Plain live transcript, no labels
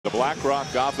The BlackRock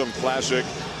Gotham Classic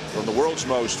from the world's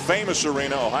most famous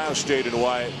arena, Ohio State in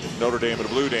white, Notre Dame in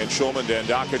blue. Dan Schulman, Dan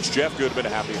Dockich, Jeff Goodman.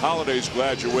 Happy holidays.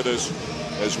 Glad you're with us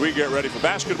as we get ready for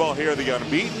basketball here. The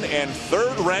unbeaten and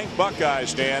third-ranked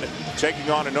Buckeyes, Dan,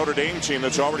 taking on a Notre Dame team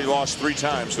that's already lost 3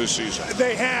 times this season.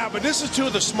 They have, but this is 2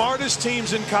 of the smartest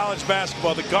teams in college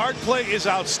basketball. The guard play is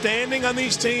outstanding on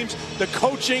these teams. The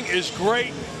coaching is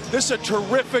great. This is a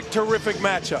terrific, terrific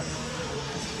matchup.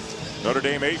 Notre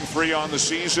Dame 8-3 on the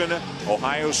season.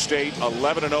 Ohio State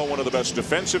 11-0, one of the best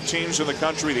defensive teams in the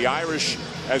country. The Irish,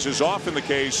 as is often the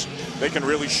case, they can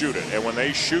really shoot it. And when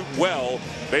they shoot well,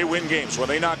 they win games. When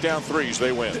they knock down threes,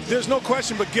 they win. There's no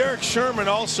question, but Garrick Sherman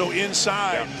also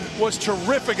inside was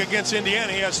terrific against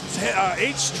Indiana. He has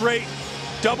 8 straight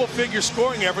double-figure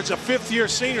scoring efforts, a 5th-year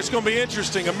senior. It's going to be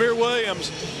interesting. Amir Williams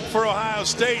for Ohio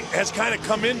State has kind of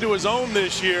come into his own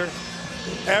this year,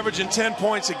 averaging 10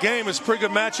 points a game. It's a pretty good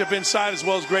matchup inside as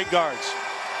well as great guards.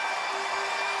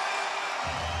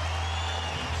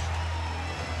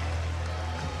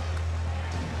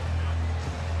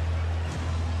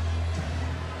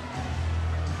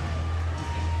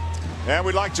 And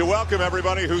we'd like to welcome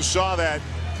everybody who saw that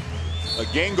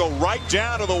game go right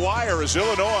down to the wire as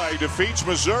Illinois defeats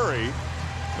Missouri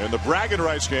in the bragging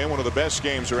rights game, one of the best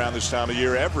games around this time of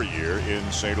year every year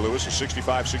in St. Louis. A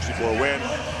 65-64 win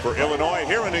for Illinois.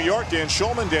 Here in New York, Dan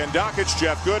Schulman, Dan Dockich,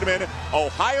 Jeff Goodman.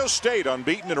 Ohio State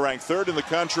unbeaten and ranked 3rd in the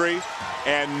country.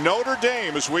 And Notre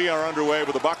Dame, as we are underway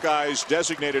with the Buckeyes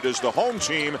designated as the home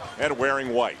team and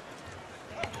wearing white.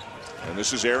 And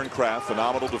this is Aaron Kraft,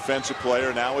 phenomenal defensive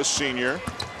player, now a senior.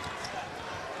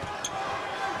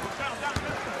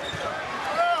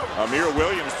 Amir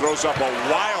Williams throws up a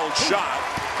wild shot.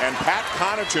 And Pat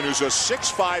Connaughton, who's a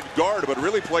 6'5" guard, but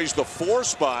really plays the 4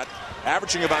 spot,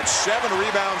 averaging about 7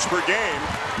 rebounds per game.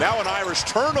 Now an Irish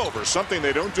turnover, something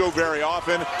they don't do very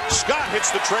often. Scott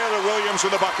hits the trailer. Williams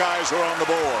and the Buckeyes are on the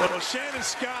board. Well, Shannon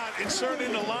Scott inserted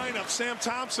in the lineup. Sam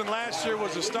Thompson last year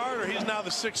was a starter. He's now the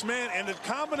 6th man. And the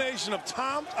combination of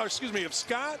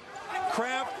Scott,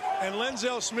 Kraft, and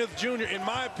Lenzel Smith Jr., in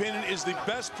my opinion, is the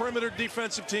best perimeter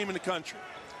defensive team in the country.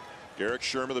 Garrick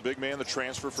Sherman, the big man, the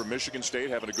transfer from Michigan State,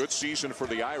 having a good season for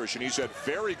the Irish, and he's had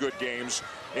very good games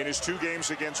in his 2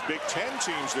 games against Big Ten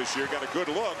teams this year. Got a good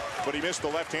look, but he missed the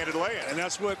left-handed lay-in. And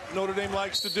that's what Notre Dame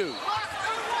likes to do.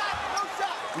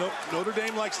 Notre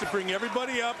Dame likes to bring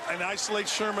everybody up and isolate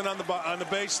Sherman on the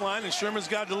baseline, and Sherman's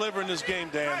got to deliver in this game,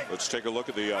 Dan. Let's take a look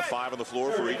at the 5 on the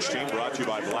floor for each team, brought to you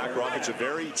by BlackRock.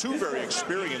 It's two very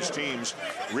experienced teams,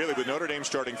 really, with Notre Dame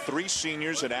starting 3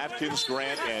 seniors in Atkins,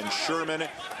 Grant, and Sherman.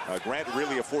 Grant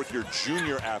really a 4th-year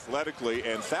junior athletically,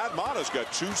 and Thad Matta's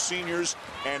got 2 seniors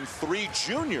and 3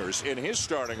 juniors in his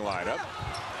starting lineup.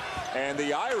 And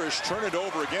the Irish turn it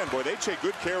over again. Boy, they take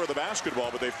good care of the basketball,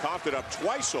 but they've coughed it up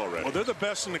twice already. Well, they're the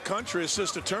best in the country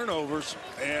assisted turnovers,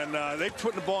 and they've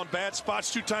put the ball in bad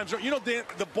spots 2 times. You know, Dan,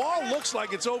 the ball looks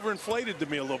like it's overinflated to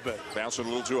me a little bit. Bouncing a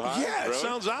little too high? Yeah, really? It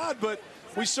sounds odd, but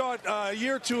we saw it a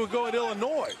year or 2 ago at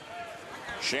Illinois.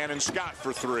 Shannon Scott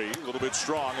for 3, a little bit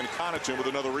strong, and Connaughton with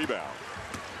another rebound.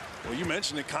 Well, you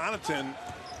mentioned that Connaughton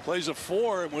plays a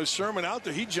 4, and with Sherman out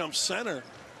there, he jumps center.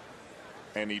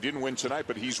 And he didn't win tonight,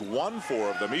 but he's won 4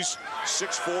 of them. He's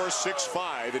 6'4",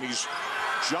 6'5", and he's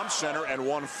jumped center and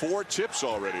won 4 tips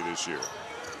already this year.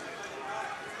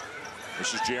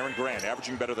 This is Jaren Grant,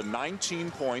 averaging better than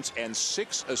 19 points and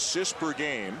 6 assists per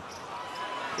game.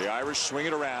 The Irish swing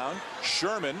it around.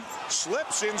 Sherman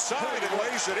slips inside and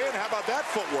lays it in. How about that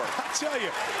footwork? I tell you,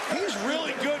 he's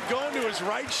really good going to his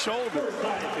right shoulder.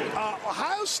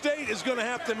 Ohio State is going to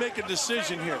have to make a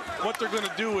decision here, what they're going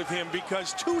to do with him,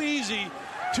 because too easy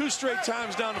 2 straight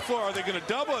times down the floor. Are they going to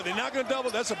double? Are they not going to double?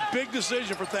 That's a big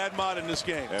decision for Thad Matta in this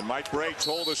game. And Mike Bray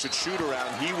told us at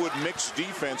shoot-around he would mix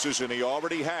defenses, and he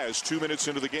already has. 2 minutes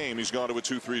into the game, he's gone to a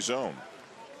 2-3 zone.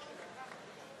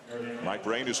 Mike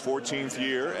Bray, his 14th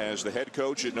year as the head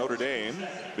coach at Notre Dame.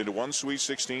 Been to 1 Sweet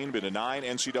 16, been to 9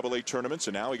 NCAA tournaments,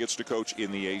 and now he gets to coach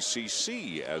in the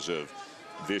ACC as of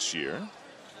this year.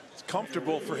 It's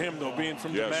comfortable for him, though, being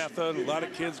from DeMatha. A lot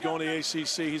of kids going to the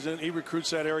ACC. He recruits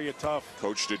that area tough.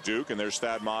 Coached at Duke, and there's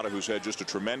Thad Matta, who's had just a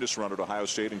tremendous run at Ohio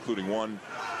State, including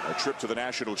a trip to the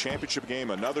national championship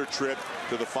game, another trip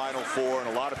to the Final Four, and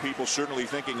a lot of people certainly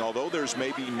thinking, although there's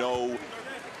maybe no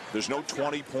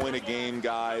 20-point-a-game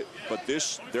guy, but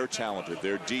they're talented.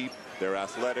 They're deep. They're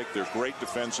athletic. They're great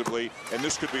defensively. And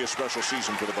this could be a special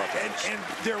season for the Buckeyes. And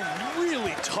they're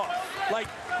really tough. Like,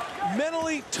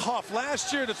 mentally tough.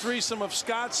 Last year, the threesome of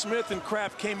Scott, Smith, and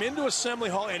Kraft came into Assembly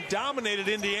Hall and dominated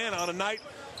Indiana on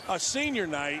a senior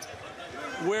night,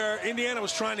 where Indiana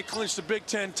was trying to clinch the Big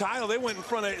Ten title. They went in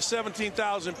front of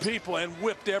 17,000 people and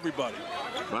whipped everybody.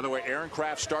 By the way, Aaron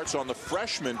Kraft starts on the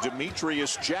freshman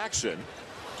Demetrius Jackson,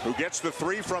 who gets the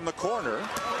three from the corner.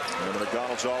 And the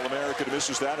McDonald's All-American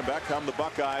misses that, and back come the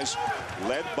Buckeyes,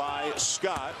 led by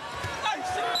Scott.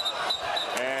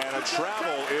 And a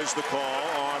travel is the call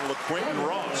on LaQuinton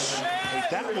Ross. Hey,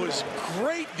 that was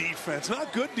great defense,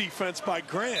 not good defense by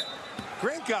Grant.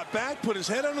 Grant got back, put his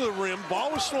head under the rim,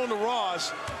 ball was thrown to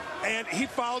Ross, and he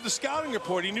followed the scouting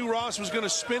report. He knew Ross was going to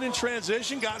spin in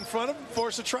transition, got in front of him,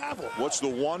 forced a travel. What's the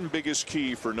one biggest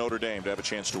key for Notre Dame to have a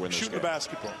chance to win this game? Shooting the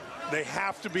basketball. They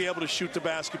have to be able to shoot the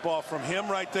basketball from him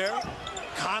right there.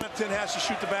 Connaughton has to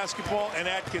shoot the basketball, and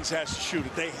Atkins has to shoot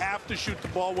it. They have to shoot the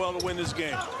ball well to win this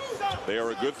game. They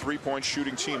are a good three-point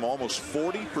shooting team, almost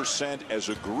 40% as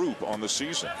a group on the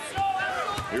season.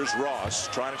 Here's Ross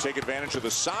trying to take advantage of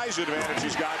the size advantage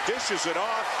he's got, dishes it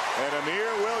off, and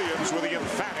Amir Williams with the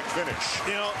emphatic finish.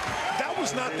 You know, that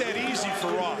was not that easy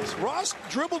for Ross. Ross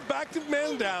dribbled back to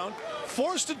man down,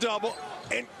 forced a double,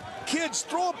 and kids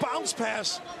throw a bounce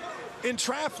pass in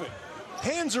traffic.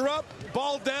 Hands are up,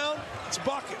 ball down, it's a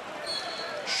bucket.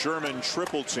 Sherman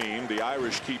triple team. The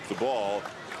Irish keep the ball.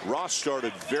 Ross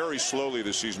started very slowly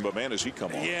this season, but man, has he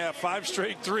come on. Yeah, 5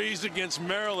 straight threes against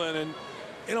Maryland. And,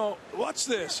 you know, watch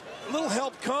this. A little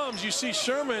help comes. You see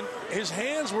Sherman, his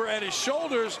hands were at his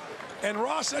shoulders. And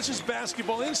Ross, that's his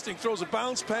basketball instinct. Throws a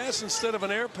bounce pass instead of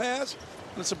an air pass,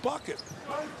 and it's a bucket.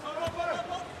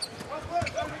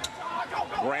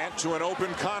 Grant to an open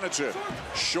Connaughton.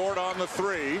 Short on the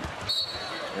three.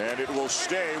 And it will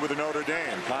stay with Notre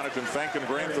Dame. Connaughton thanking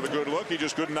Grant for the good look. He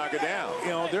just couldn't knock it down. You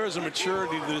know, there is a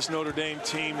maturity to this Notre Dame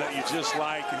team that you just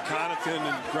like. And Connaughton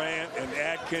and Grant and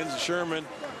Atkins and Sherman.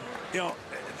 You know,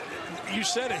 you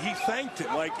said it. He thanked it.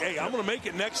 Like, hey, I'm going to make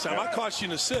it next time. I cost you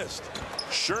an assist.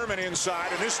 Sherman inside,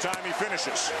 and this time he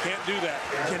finishes. Can't do that.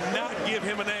 Cannot give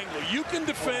him an angle. You can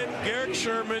defend Garrett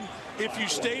Sherman if you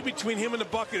stay between him and the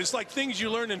bucket. It's like things you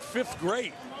learn in 5th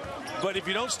grade. But if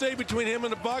you don't stay between him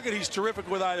and the bucket, he's terrific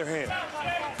with either hand.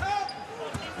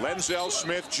 Lenzel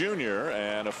Smith Jr.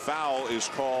 and a foul is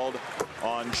called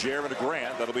on Jared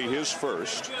Grant. That'll be his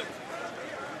first.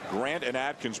 Grant and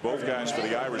Atkins, both guys for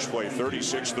the Irish, play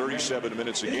 36, 37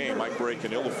 minutes a game. Mike Bray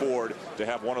can ill afford to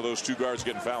have one of those two guards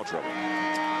get in foul trouble. No,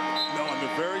 and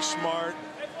they're very smart.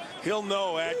 He'll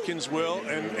know, Atkins will,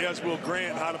 and as will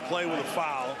Grant, how to play with a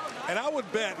foul. And I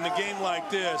would bet in a game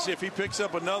like this, if he picks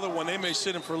up another one, they may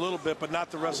sit him for a little bit, but not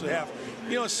the rest of the half.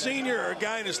 You know, a senior or a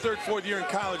guy in his 3rd, 4th year in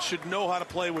college should know how to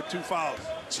play with 2 fouls.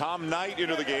 Tom Knight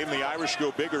into the game. The Irish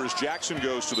go bigger as Jackson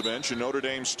goes to the bench, and Notre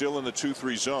Dame still in the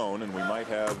 2-3 zone, and we might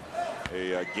have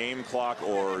a game clock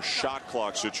or shot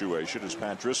clock situation as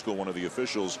Pat Driscoll, one of the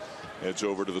officials, heads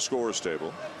over to the scorer's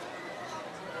table.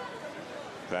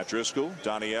 Pat Driscoll,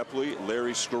 Donnie Epley,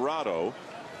 Larry Scarato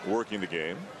working the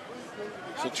game.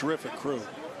 It's a terrific crew.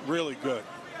 Really good.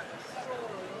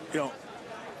 You know,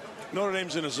 Notre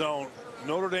Dame's in a zone.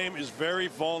 Notre Dame is very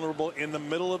vulnerable in the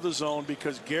middle of the zone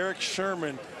because Garrett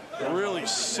Sherman really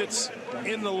sits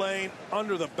in the lane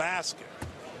under the basket.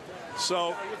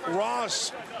 So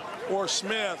Ross or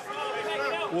Smith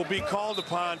will be called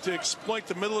upon to exploit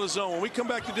the middle of the zone. When we come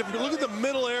back to different, look at the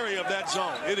middle area of that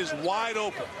zone. It is wide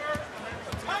open.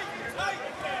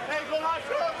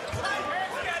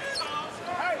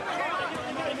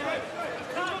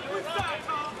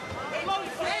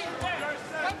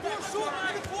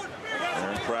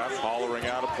 Aaron Kraft hollering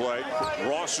out a play.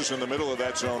 Ross is in the middle of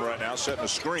that zone right now, setting a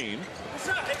screen.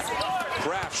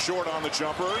 Kraft short on the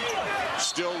jumper.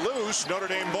 Still loose. Notre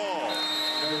Dame ball.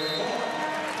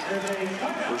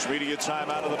 First media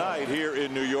timeout of the night here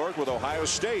in New York with Ohio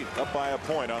State up by a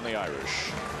point on the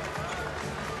Irish.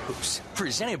 Oops.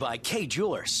 Presented by K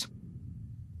Jewelers.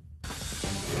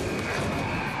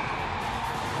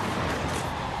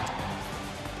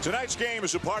 Tonight's game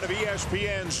is a part of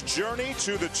ESPN's Journey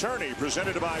to the Tourney,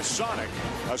 presented by Sonic,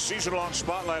 a season-long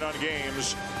spotlight on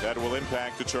games that will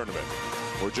impact the tournament.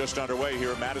 We're just underway here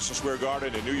at Madison Square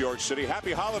Garden in New York City.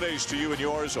 Happy holidays to you and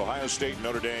yours. Ohio State and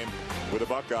Notre Dame with the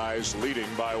Buckeyes leading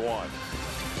by 1.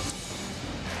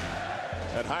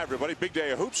 And hi, everybody. Big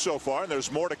day of hoops so far, and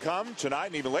there's more to come tonight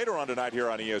and even later on tonight here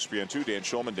on ESPN2. Dan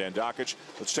Schulman, Dan Dockich.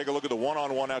 Let's take a look at the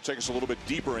one-on-one now. Take us a little bit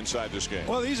deeper inside this game.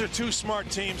 Well, these are 2 smart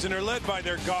teams, and they're led by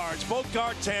their guards. Both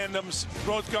guard tandems,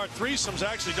 both guard threesomes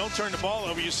actually don't turn the ball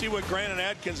over. You see what Grant and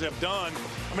Atkins have done.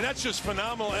 I mean, that's just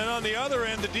phenomenal. And on the other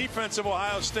end, the defense of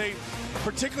Ohio State,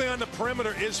 particularly on the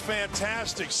perimeter, is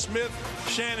fantastic. Smith,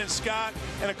 Shannon Scott,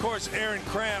 and, of course, Aaron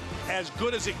Kraft, as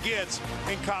good as it gets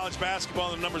in college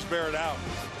basketball, and the numbers bear it out.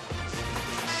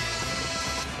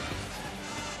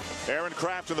 Aaron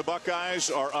Kraft and the Buckeyes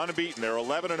are unbeaten. They're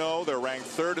 11-0. They're ranked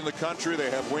 3rd in the country.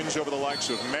 They have wins over the likes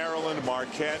of Maryland,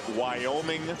 Marquette,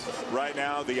 Wyoming. Right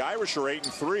now, the Irish are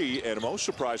 8-3, and most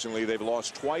surprisingly, they've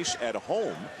lost twice at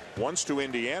home. Once to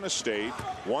Indiana State,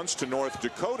 once to North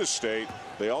Dakota State.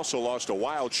 They also lost a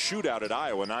wild shootout at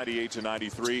Iowa,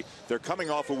 98-93. They're coming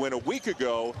off a win a week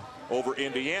ago over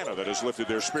Indiana that has lifted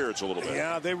their spirits a little bit.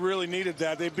 Yeah, they really needed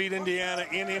that. They beat Indiana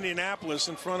in Indianapolis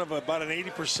in front of about an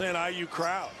 80% IU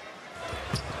crowd.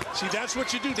 See, that's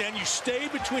what you do, Dan. You stay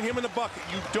between him and the bucket.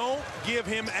 You don't give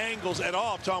him angles at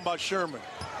all. I'm talking about Sherman.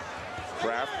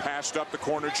 Kraft passed up the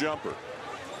corner jumper.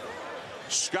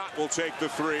 Scott will take the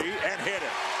 3 and hit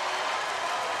it.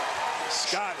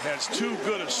 Scott has too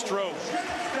good a stroke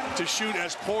to shoot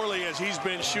as poorly as he's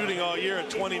been shooting all year at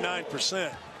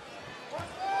 29%.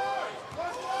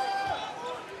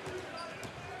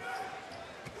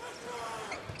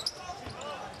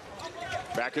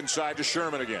 Back inside to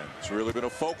Sherman again. It's really been a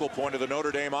focal point of the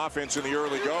Notre Dame offense in the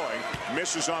early going.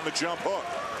 Misses on the jump hook.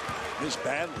 This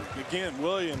badly. Again,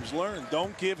 Williams learned.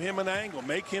 Don't give him an angle.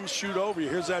 Make him shoot over you.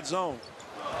 Here's that zone.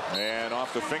 And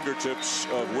off the fingertips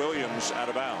of Williams, out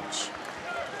of bounds.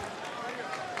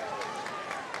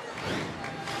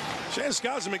 Shannon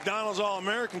Scott's a McDonald's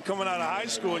All-American coming out of high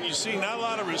school, and you see not a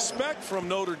lot of respect from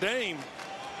Notre Dame,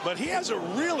 but he has a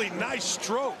really nice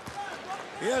stroke.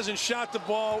 He hasn't shot the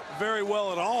ball very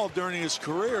well at all during his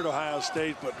career at Ohio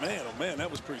State, but man, oh man, that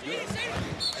was pretty good.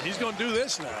 And he's going to do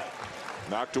this now.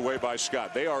 Knocked away by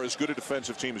Scott. They are as good a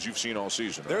defensive team as you've seen all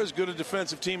season. They're as good a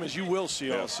defensive team as you will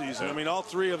see all season. I mean, all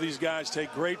 3 of these guys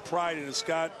take great pride in it,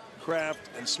 Scott, Kraft,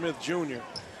 and Smith Jr. You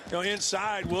know,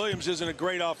 inside, Williams isn't a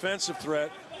great offensive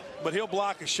threat, but he'll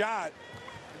block a shot.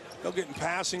 They'll get in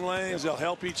passing lanes. They'll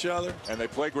help each other. And they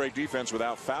play great defense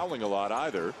without fouling a lot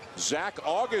either. Zach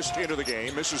August into the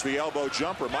game. Misses the elbow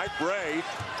jumper. Mike Bray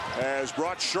has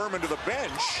brought Sherman to the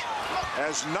bench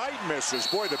as Knight misses.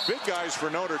 Boy, the big guys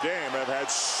for Notre Dame have had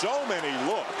so many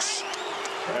looks,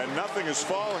 and nothing is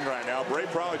falling right now. Bray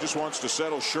probably just wants to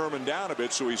settle Sherman down a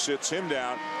bit, so he sits him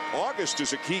down. August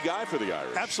is a key guy for the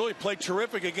Irish. Absolutely. Played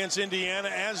terrific against Indiana,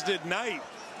 as did Knight.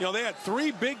 You know, they had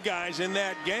 3 big guys in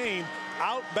that game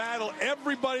out-battle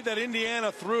everybody that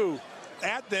Indiana threw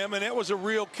at them, and that was a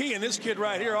real key. And this kid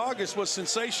right here, August, was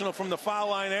sensational from the foul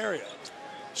line area.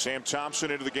 Sam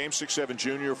Thompson into the game, 6'7"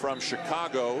 junior from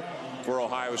Chicago for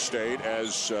Ohio State,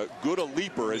 as good a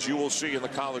leaper as you will see in the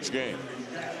college game.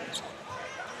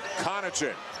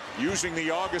 Connaughton using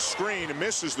the August screen,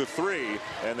 misses the 3,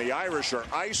 and the Irish are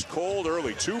ice cold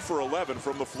early, 2 for 11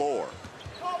 from the floor.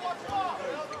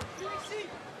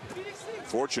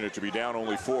 Fortunate to be down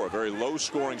only 4. A very low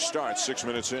scoring start 6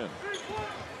 minutes in.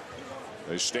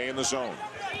 They stay in the zone.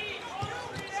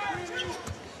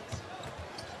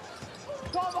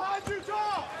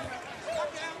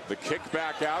 The kick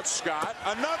back out. Scott,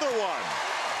 another one.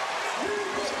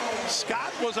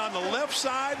 Scott was on the left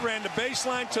side, ran the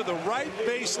baseline to the right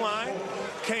baseline,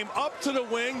 came up to the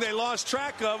wing. They lost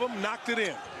track of him, knocked it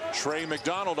in. Trey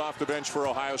McDonald off the bench for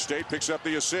Ohio State picks up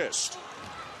the assist.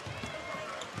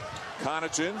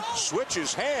 Connaughton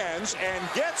switches hands and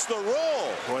gets the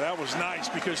roll. Boy, that was nice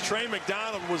because Trey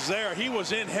McDonald was there. He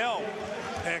was in help.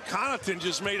 And Connaughton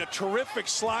just made a terrific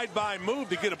slide-by move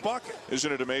to get a bucket.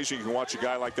 Isn't it amazing? You can watch a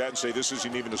guy like that and say this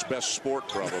isn't even his best sport,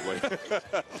 probably.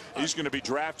 He's going to be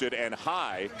drafted and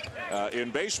high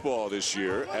in baseball this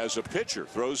year as a pitcher.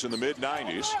 Throws in the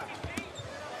mid-90s.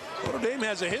 Notre Dame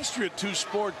has a history of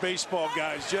 2-sport baseball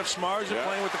guys. Jeff Smarza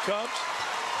playing with the Cubs.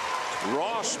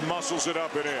 Ross muscles it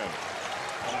up and in.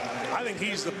 I think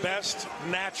he's the best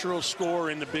natural scorer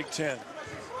in the Big Ten.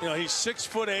 You know, he's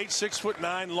 6'8",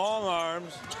 6'9", long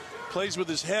arms, plays with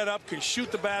his head up, can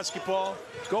shoot the basketball,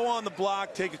 go on the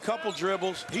block, take a couple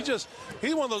dribbles. He's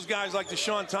one of those guys like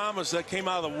Deshaun Thomas that came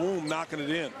out of the womb knocking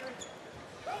it in.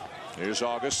 Here's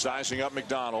August sizing up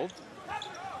McDonald.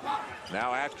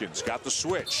 Now Atkins got the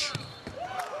switch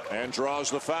and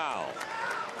draws the foul.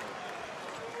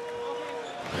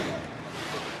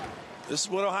 This is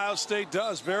what Ohio State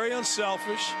does. Very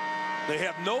unselfish. They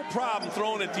have no problem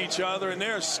throwing it to each other. And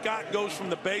there Scott goes from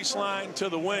the baseline to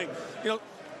the wing. You know,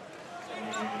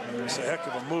 it's a heck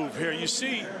of a move here. You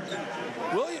see,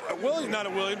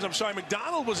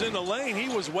 McDonald was in the lane. He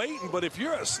was waiting. But if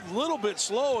you're a little bit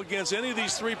slow against any of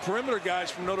these 3 perimeter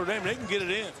guys from Notre Dame, they can get it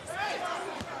in.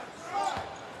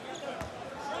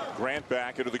 Grant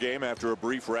back into the game after a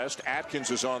brief rest. Atkins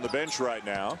is on the bench right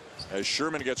now as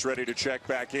Sherman gets ready to check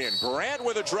back in. Grant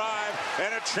with a drive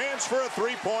and a chance for a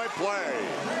 3-point play.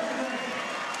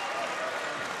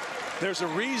 There's a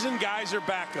reason guys are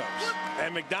backups.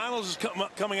 And McDonald's is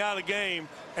coming out of the game,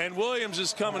 and Williams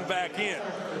is coming back in.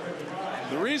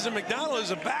 The reason McDonald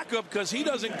is a backup because he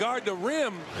doesn't guard the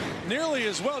rim nearly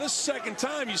as well. This is the second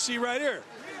time you see right here.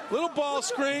 Little ball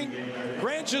screen.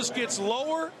 Grant just gets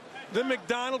lower. Then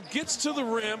McDonald gets to the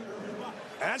rim.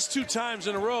 That's 2 times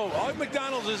in a row. All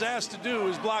McDonald is asked to do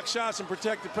is block shots and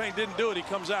protect the paint. Didn't do it. He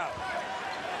comes out.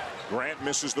 Grant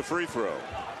misses the free throw.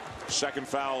 Second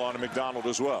foul on McDonald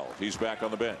as well. He's back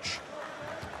on the bench.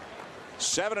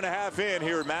 7.5 in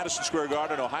here at Madison Square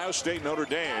Garden. Ohio State, Notre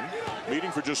Dame meeting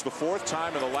for just the 4th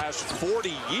time in the last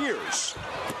 40 years.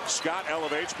 Scott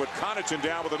elevates, but Connaughton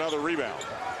down with another rebound.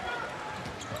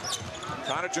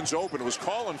 Connaughton's open, was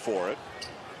calling for it.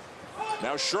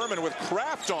 Now Sherman with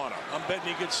Kraft on him. I'm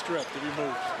betting he gets stripped if he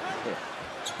moves.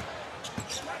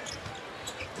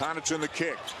 Connaughton the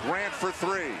kick. Grant for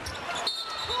 3.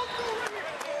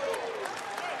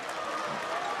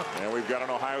 And we've got an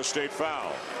Ohio State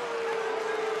foul.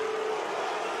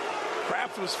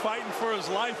 Kraft was fighting for his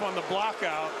life on the block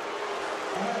out.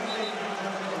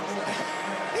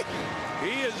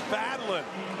 He is battling.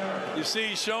 You see,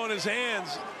 he's showing his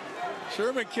hands.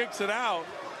 Sherman kicks it out.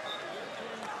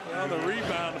 On the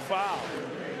rebound, the foul.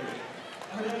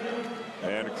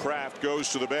 And Kraft goes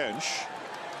to the bench.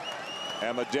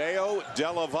 Amadeo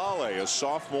Della Valle, a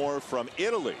sophomore from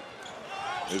Italy,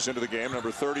 is into the game,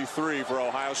 number 33 for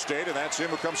Ohio State, and that's him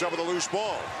who comes up with a loose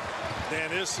ball. Man,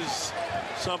 this is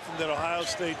something that Ohio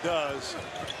State does.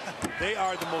 They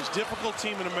are the most difficult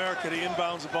team in America to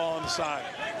inbounds the ball on the side.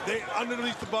 They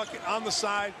underneath the bucket on the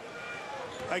side.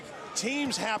 Like,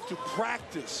 teams have to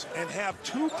practice and have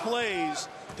 2 plays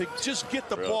to just get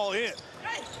the ball in.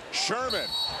 Sherman,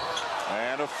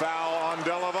 and a foul on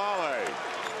Della Valle.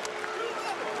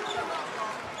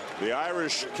 The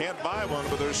Irish can't buy one,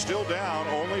 but they're still down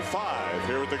only 5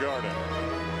 here at the Garden.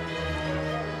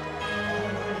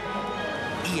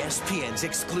 ESPN's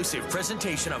exclusive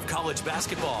presentation of college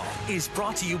basketball is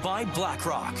brought to you by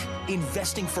BlackRock.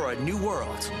 Investing for a new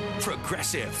world.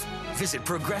 Progressive. Visit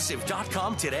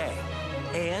progressive.com today.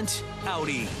 And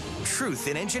Audi. Truth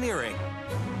in engineering.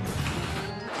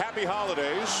 Happy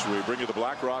holidays. We bring you the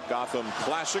BlackRock Gotham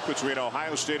Classic between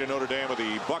Ohio State and Notre Dame, with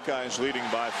the Buckeyes leading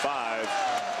by 5.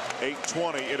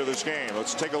 8:20 into this game.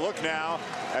 Let's take a look now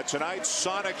at tonight's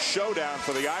Sonic Showdown.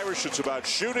 For the Irish, it's about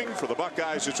shooting. For the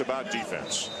Buckeyes, it's about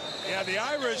defense. Yeah, the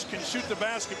Irish can shoot the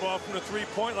basketball from the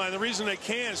 3-point line. The reason they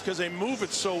can is because they move it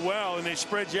so well and they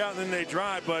spread you out and then they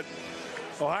drive. But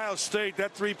Ohio State,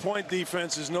 that 3-point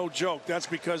defense is no joke. That's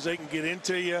because they can get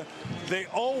into you. They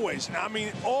always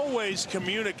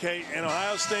communicate. And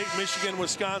Ohio State, Michigan,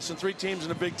 Wisconsin, 3 teams in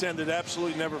the Big Ten that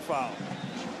absolutely never foul.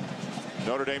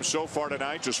 Notre Dame so far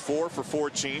tonight just 4 for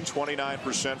 14,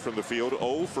 29% from the field,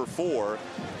 0 for 4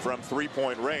 from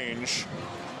 3-point range.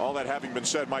 All that having been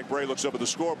said, Mike Bray looks up at the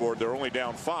scoreboard. They're only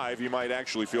down 5. You might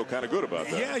actually feel kind of good about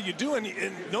that. Yeah, you do. And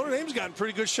Notre Dame's gotten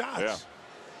pretty good shots. Yeah.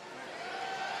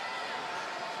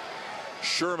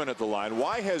 Sherman at the line.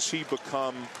 Why has he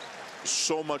become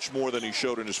so much more than he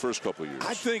showed in his first couple of years?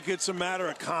 I think it's a matter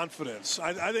of confidence.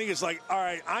 I think it's like, all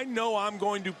right, I know I'm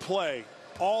going to play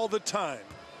all the time.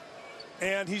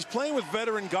 And he's playing with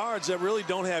veteran guards that really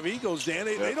don't have egos, Dan.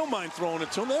 They don't mind throwing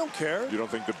it to him. They don't care. You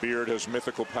don't think the beard has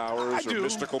mythical powers or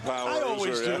mystical powers? I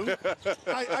always do.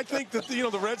 I think that,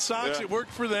 the Red Sox, it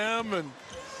worked for them. And,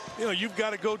 you've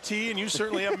got a goatee, and you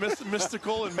certainly have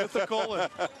mystical and mythical and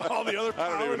all the other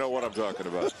powers. I don't even know what I'm talking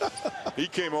about. He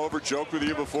came over, joked with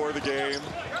you before the game.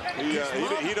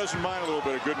 He doesn't mind a little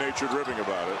bit of good-natured ribbing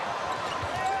about it.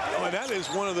 Oh, and that is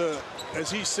one of the,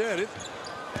 as he said,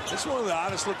 it's one of the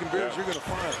oddest looking beards you're going to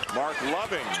find. Mark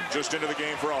Loving just into the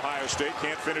game for Ohio State.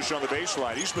 Can't finish on the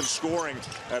baseline. He's been scoring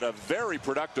at a very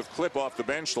productive clip off the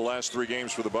bench the last 3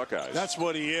 games for the Buckeyes. That's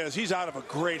what he is. He's out of a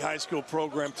great high school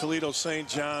program, Toledo St.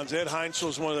 John's. Ed Heinzel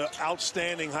is one of the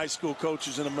outstanding high school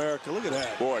coaches in America. Look at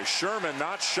that. Boy, Sherman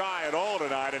not shy at all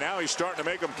tonight, and now he's starting to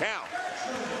make them count.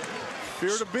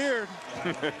 Beard to beard.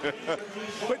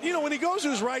 But, when he goes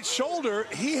to his right shoulder,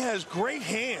 he has great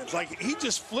hands. Like, he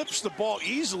just flips the ball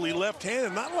easily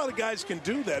left-handed. Not a lot of guys can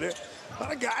do that. A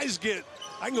lot of guys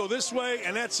I can go this way,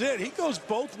 and that's it. He goes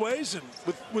both ways and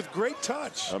with great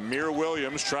touch. Amir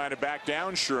Williams trying to back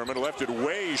down Sherman. Left it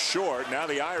way short. Now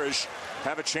the Irish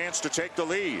have a chance to take the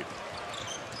lead.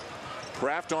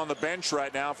 Kraft on the bench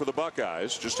right now for the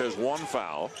Buckeyes. Just has 1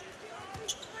 foul.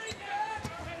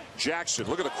 Jackson,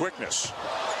 look at the quickness.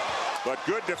 But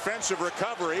good defensive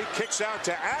recovery. Kicks out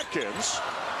to Atkins.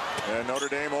 And Notre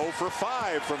Dame 0 for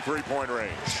 5 from 3-point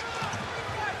range.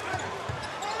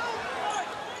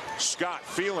 Scott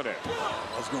feeling it.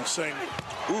 I was going to say,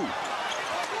 ooh.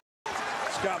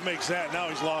 Scott makes that. Now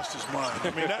he's lost his mind.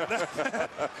 I mean,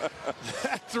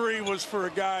 that 3 was for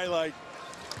a guy like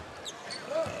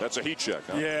That's a heat check,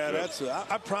 huh? Yeah,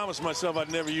 I promised myself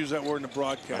I'd never use that word in the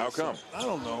broadcast. How come? I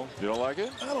don't know. You don't like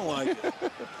it? I don't like it.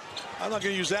 I'm not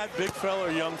going to use that big fella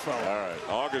or young fella. All right,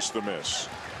 August the miss.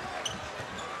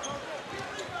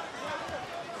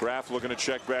 Kraft looking to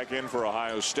check back in for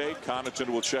Ohio State. Connaughton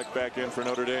will check back in for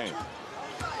Notre Dame.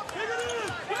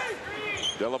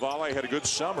 Della Valle had a good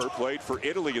summer, played for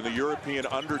Italy in the European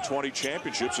Under-20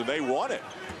 Championships, and they won it.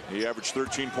 He averaged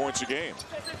 13 points a game.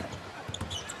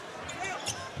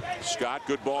 Scott,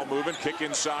 good ball movement, kick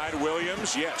inside.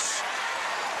 Williams, yes.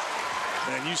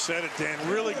 And you said it, Dan.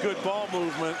 Really good ball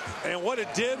movement. And what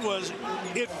it did was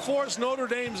it forced Notre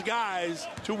Dame's guys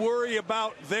to worry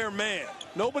about their man.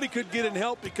 Nobody could get in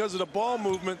help because of the ball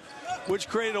movement, which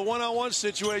created a one-on-one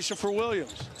situation for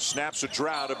Williams. Snaps a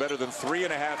drought of better than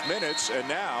 3.5 minutes, and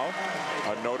now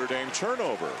a Notre Dame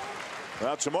turnover.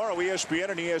 Well, tomorrow ESPN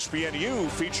and ESPNU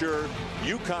feature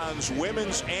UConn's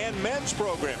women's and men's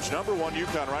programs. #1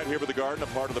 UConn right here at the Garden, a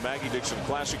part of the Maggie Dixon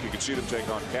Classic. You can see them take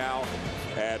on Cal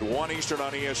at 1 Eastern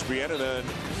on ESPN, and then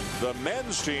the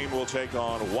men's team will take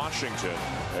on Washington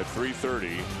at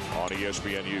 3:30 on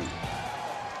ESPNU.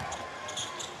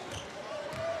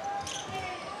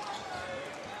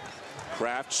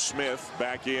 Kraft, Smith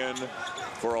back in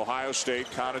for Ohio State.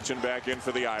 Connaughton back in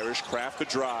for the Irish. Kraft the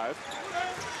drive.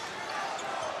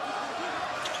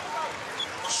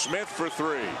 Smith for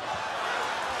 3.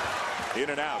 In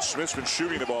and out. Smith's been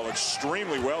shooting the ball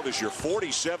extremely well this year.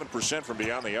 47% from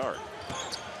beyond the arc.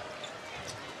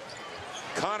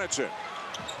 Connaughton.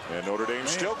 And Notre Dame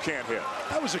still can't hit.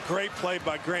 That was a great play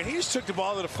by Grant. He just took the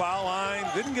ball to the foul line,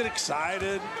 didn't get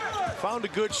excited, found a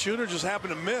good shooter, just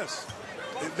happened to miss.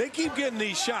 If they keep getting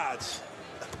these shots,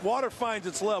 water finds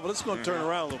its level. It's going to turn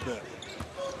around a little bit.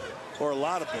 Or a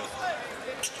lot of bit.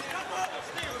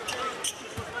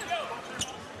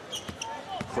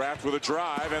 Kraft with a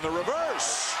drive and the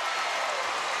reverse.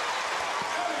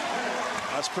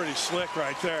 That's pretty slick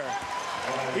right there.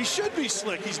 He should be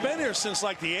slick. He's been here since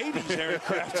like the 80s, Aaron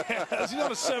Kraft has. He's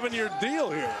on a 7-year deal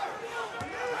here.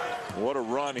 What a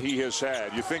run he has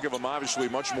had. You think of him obviously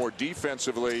much more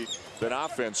defensively than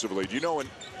offensively. Do you know in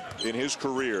his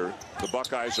career, the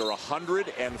Buckeyes are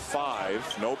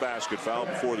 105, no basket foul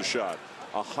before the shot,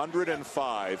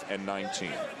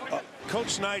 105-19.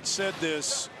 Coach Knight said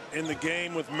this in the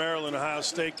game with Maryland, Ohio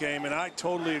State game, and I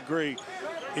totally agree.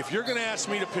 If you're going to ask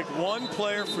me to pick one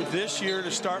player for this year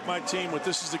to start my team with,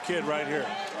 this is the kid right here.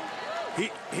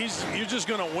 You're just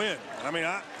going to win. I mean,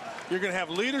 you're going to have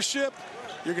leadership,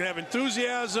 you're going to have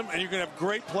enthusiasm, and you're going to have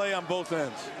great play on both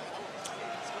ends.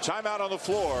 Timeout on the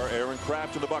floor. Aaron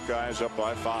Kraft and the Buckeyes up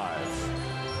by 5.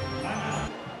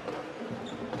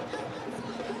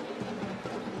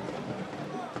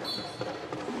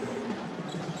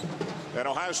 And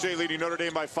Ohio State leading Notre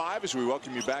Dame by 5 as we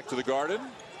welcome you back to the Garden.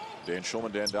 Dan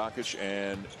Schulman, Dan Dakich,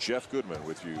 and Jeff Goodman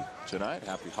with you tonight.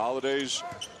 Happy holidays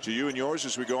to you and yours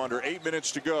as we go under 8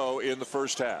 minutes to go in the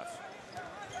first half.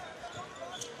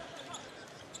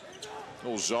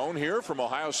 Little zone here from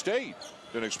Ohio State.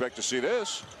 Didn't expect to see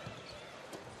this.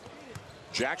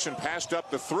 Jackson passed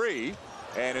up the 3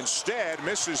 and instead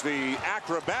misses the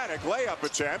acrobatic layup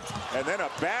attempt, and then a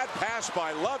bad pass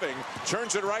by Loving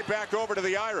turns it right back over to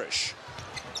the Irish.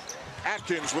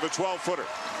 Atkins with a 12-footer.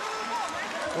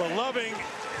 Well, Loving,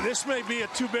 this may be a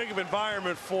too big of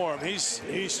environment for him.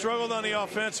 He struggled on the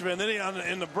offensive end. Then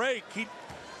in the break,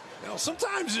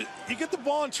 sometimes you get the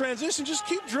ball in transition, just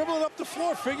keep dribbling up the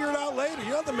floor, figure it out later.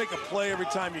 You don't have to make a play every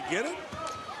time you get it.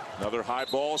 Another high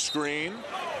ball screen,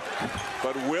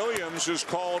 but Williams is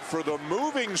called for the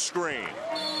moving screen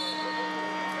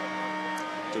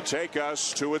to take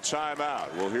us to a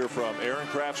timeout. We'll hear from Aaron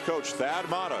Kraft's coach, Thad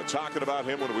Matta, talking about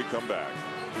him when we come back.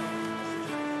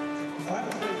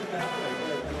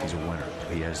 He's a winner.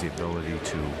 He has the ability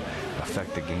to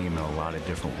affect the game in a lot of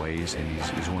different ways, and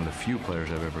he's one of the few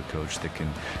players I've ever coached that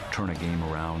can turn a game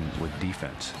around with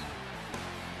defense.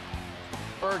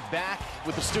 Back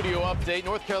with the studio update.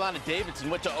 North Carolina Davidson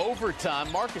went to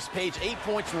overtime. Marcus Page, 8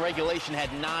 points in regulation,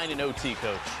 had 9 in OT,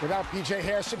 Coach. Without P.J.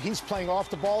 Harrison, he's playing off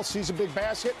the ball, sees a big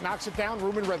basket, knocks it down,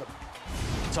 room and rhythm.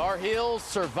 Tar Heels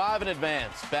survive and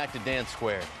advance. Back to Dan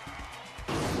Square.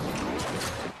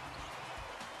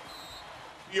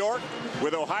 New York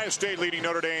with Ohio State leading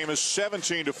Notre Dame is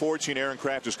 17-14. Aaron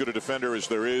Kraft as good a defender as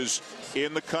there is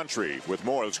in the country. With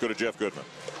more, let's go to Jeff Goodman.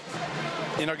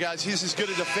 You know, guys, he's as good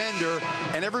a defender,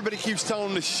 and everybody keeps telling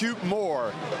him to shoot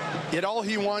more. Yet all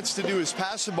he wants to do is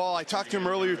pass the ball. I talked to him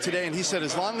earlier today, and he said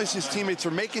as long as his teammates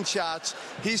are making shots,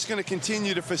 he's going to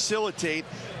continue to facilitate.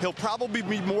 He'll probably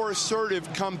be more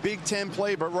assertive come Big Ten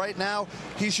play, but right now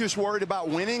he's just worried about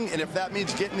winning, and if that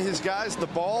means getting his guys the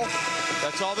ball,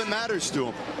 that's all that matters to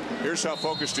him. Here's how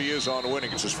focused he is on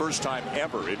winning. It's his first time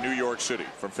ever in New York City.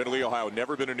 From Findlay, Ohio.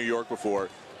 Never been to New York before.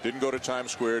 Didn't go to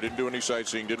Times Square. Didn't do any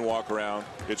sightseeing. Didn't walk around.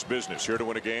 It's business. Here to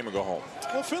win a game and go home.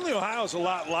 Well, Findlay, Ohio is a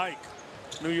lot like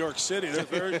New York City. They're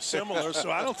very similar,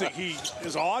 so I don't think he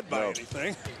is awed by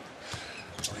anything.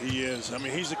 He is. I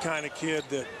mean, he's the kind of kid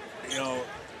that, you know,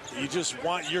 you just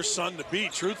want your son to be,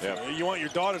 truthfully. Yeah. You want your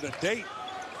daughter to date.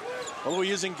 Although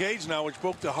he is engaged now, which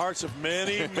broke the hearts of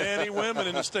many, many women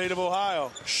in the state of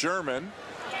Ohio. Sherman.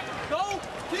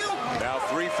 Now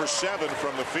 3 for 7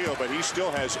 from the field, but he still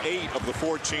has 8 of the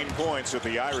 14 points that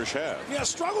the Irish have. Yeah,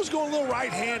 struggles going a little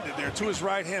right-handed there to his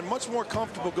right hand. Much more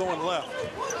comfortable going left.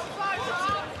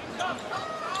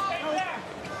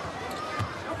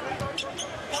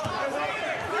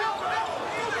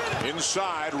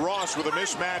 Inside, Ross with a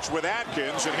mismatch with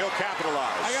Atkins, and he'll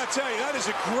capitalize. I got to tell you, that is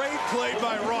a great play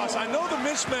by Ross. I know the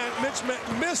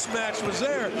mismatch was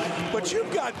there, but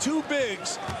you've got two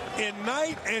bigs in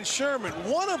Knight and Sherman.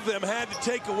 One of them had to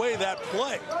take away that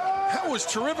play. That was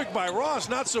terrific by Ross,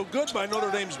 not so good by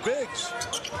Notre Dame's bigs.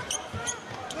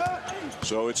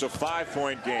 So it's a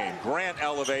 5-point game. Grant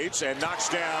elevates and knocks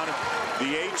down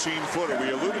the 18-footer.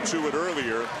 We alluded to it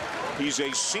earlier. He's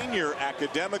a senior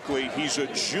academically. He's a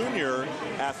junior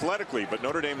athletically. But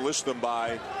Notre Dame lists them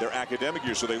by their academic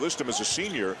year, so they list him as a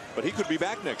senior. But he could be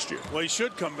back next year. Well, he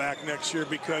should come back next year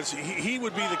because he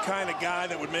would be the kind of guy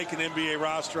that would make an NBA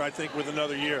roster, I think, with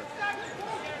another year.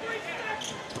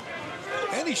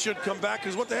 And he should come back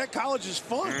because what the heck, college is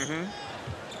fun.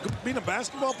 Being a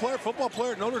basketball player, football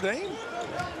player at Notre Dame?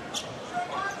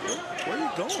 Where are you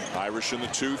going? Irish in the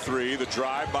 2-3. The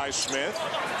drive by Smith.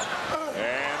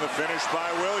 And the finish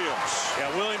by Williams.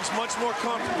 Yeah, Williams much more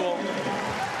comfortable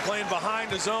playing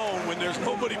behind his own when there's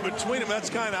nobody between them. That's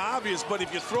kind of obvious, but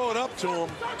if you throw it up to him,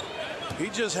 he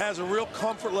just has a real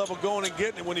comfort level going and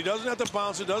getting it. When he doesn't have to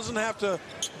bounce it, doesn't have to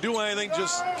do anything,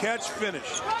 just catch,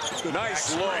 finish.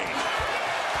 Nice look.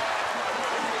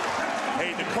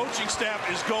 Hey, the coaching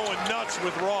staff is going nuts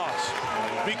with Ross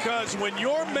because when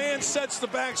your man sets the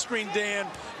back screen, Dan,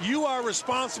 you are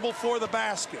responsible for the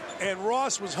basket. And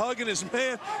Ross was hugging his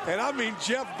man, and I mean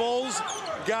Jeff Bowles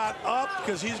got up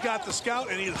because he's got the scout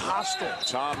and he's hostile.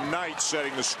 Tom Knight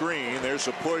setting the screen. There's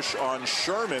a push on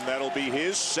Sherman. That'll be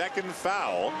his second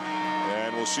foul.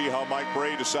 And we'll see how Mike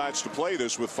Bray decides to play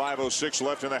this with 5:06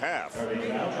 left in the half.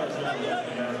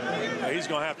 He's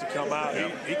going to have to come out.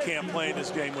 He can't play in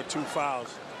this game with 2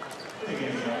 fouls.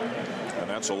 And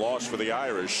that's a loss for the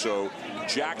Irish. So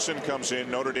Jackson comes in.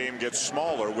 Notre Dame gets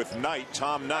smaller with Knight,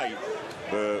 Tom Knight,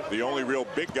 the only real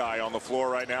big guy on the floor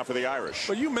right now for the Irish.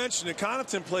 But you mentioned it.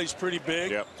 Connaughton plays pretty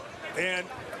big. Yep. And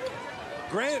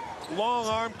Grant, long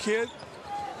arm kid.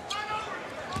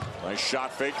 Nice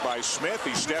shot fake by Smith.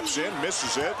 He steps in,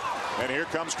 misses it. And here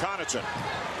comes Connaughton.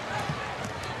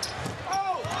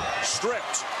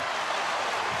 Stripped.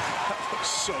 That was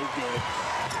so good.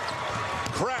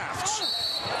 Kraft.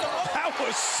 That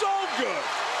was so good.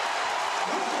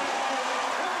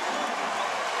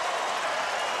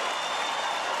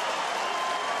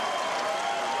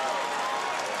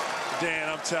 Dan,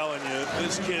 I'm telling you,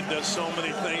 this kid does so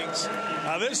many things.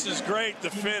 Now, this is great,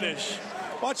 the finish.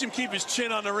 Watch him keep his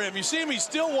chin on the rim. You see him, he's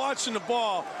still watching the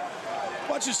ball.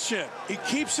 Watch his chin. He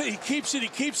keeps it, he keeps it, he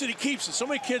keeps it, he keeps it. So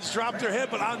many kids drop their head,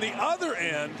 but on the other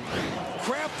end,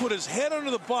 Kraft put his head under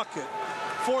the bucket,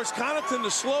 forced Connaughton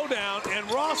to slow down,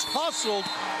 and Ross hustled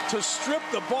to strip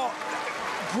the ball.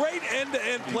 Great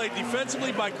end-to-end play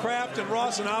defensively by Kraft and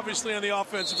Ross, and obviously on the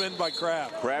offensive end by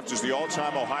Kraft. Kraft is the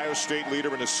all-time Ohio State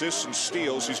leader in assists and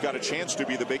steals. He's got a chance to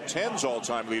be the Big Ten's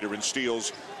all-time leader in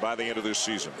steals by the end of this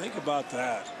season. Think about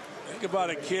that. Think about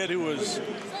a kid who was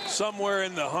somewhere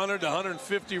in the 100 to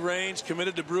 150 range,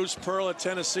 committed to Bruce Pearl at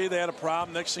Tennessee. They had a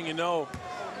problem. Next thing you know,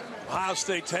 Ohio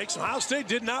State takes him. Ohio State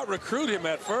did not recruit him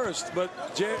at first, but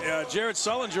Jared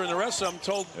Sullinger and the rest of them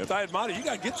told Thad Matta, you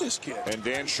got to get this kid. And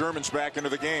Dan Sherman's back into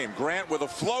the game. Grant with a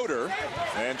floater,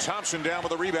 and Thompson down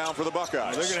with a rebound for the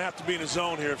Buckeyes. They're going to have to be in a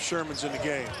zone here if Sherman's in the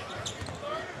game.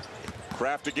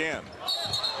 Kraft again,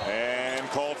 and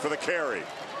called for the carry.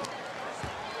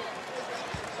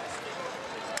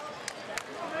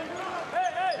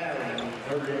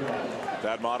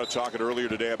 Thad Matta talking earlier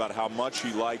today about how much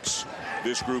he likes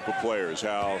this group of players,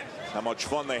 how much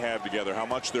fun they have together, how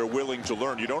much they're willing to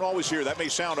learn. You don't always hear, that may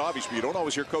sound obvious, but you don't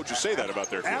always hear coaches say that about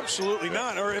their group. Absolutely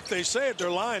not. Or if they say it, they're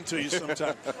lying to you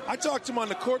sometimes. I talked to him on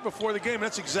the court before the game, and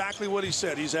that's exactly what he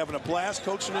said. He's having a blast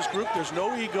coaching this group. There's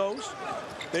no egos.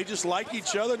 They just like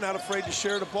each other, not afraid to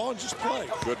share the ball and just play.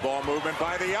 Good ball movement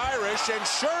by the Irish, and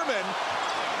Sherman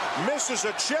misses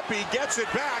a chip. He gets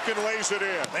it back and lays it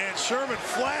in. Man, Sherman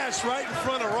flashed right in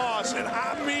front of Ross, and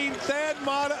I mean, Thad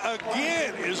Matta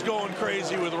again is going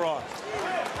crazy with Ross.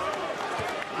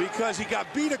 Because he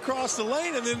got beat across the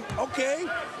lane, and then, okay,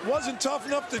 wasn't tough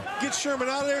enough to get Sherman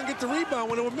out of there and get the rebound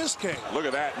when a miss came. Look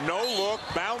at that. No look,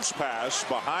 bounce pass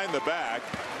behind the back,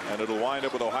 and it'll wind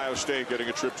up with Ohio State getting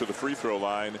a trip to the free throw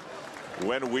line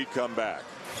when we come back.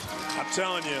 I'm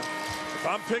telling you, if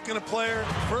I'm picking a player,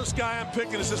 first guy I'm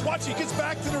picking is this. Watch, he gets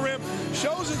back to the rim,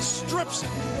 shows it, strips it.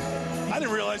 I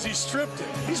didn't realize he stripped it.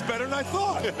 He's better than I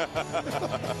thought.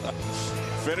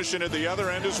 Finishing at the other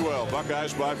end as well.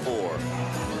 Buckeyes by 4.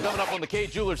 Coming up on the Kay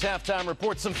Jewelers halftime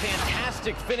report, some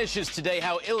fantastic finishes today.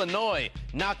 How Illinois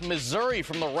knocked Missouri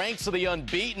from the ranks of the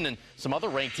unbeaten, and some other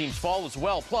ranked teams fall as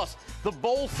well. Plus, the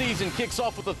bowl season kicks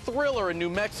off with a thriller in New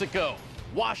Mexico.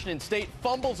 Washington State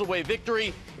fumbles away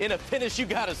victory in a finish you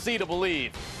got to see to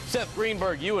believe. Seth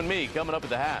Greenberg, you and me, coming up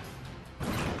at the half.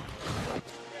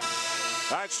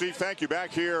 All right, Steve, thank you.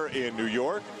 Back here in New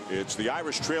York, it's the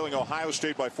Irish trailing Ohio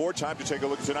State by 4. Time to take a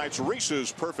look at tonight's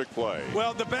Reese's perfect play.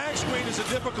 Well, the back screen is a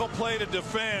difficult play to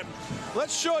defend.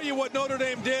 Let's show you what Notre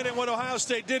Dame did and what Ohio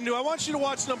State didn't do. I want you to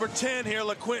watch number 10 here,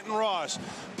 LaQuinton Ross.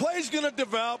 Play's going to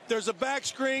develop. There's a back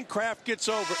screen. Kraft gets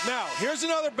over it. Now, here's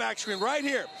another back screen right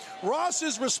here. Ross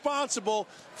is responsible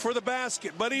for the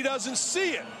basket, but he doesn't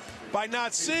see it. By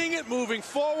not seeing it, moving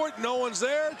forward, no one's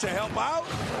there to help out,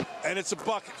 and it's a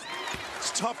bucket.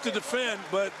 It's tough to defend,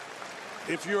 but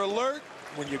if you're alert,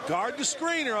 when you guard the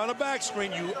screener on a back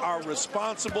screen, you are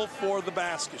responsible for the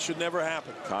basket. Should never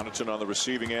happen. Connaughton on the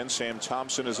receiving end. Sam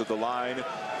Thompson is at the line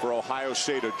for Ohio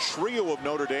State. A trio of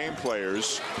Notre Dame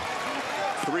players.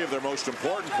 3 of their most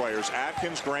important players,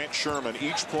 Atkins, Grant, Sherman,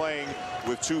 each playing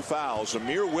with 2 fouls.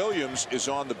 Amir Williams is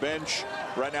on the bench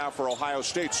right now for Ohio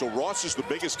State. So Ross is the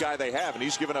biggest guy they have, and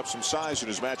he's given up some size in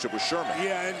his matchup with Sherman.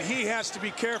 Yeah, and he has to be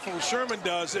careful. Sherman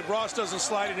does. If Ross doesn't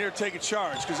slide in here, take a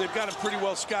charge, because they've got him pretty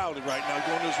well scouted right now,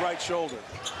 going to his right shoulder.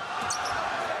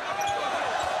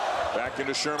 Back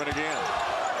into Sherman again.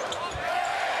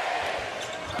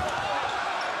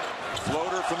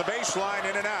 Floater from the baseline,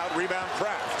 in and out. Rebound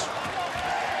Kraft.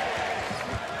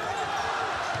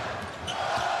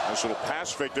 Nice little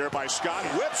pass fake there by Scott.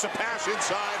 Whips a pass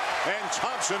inside, and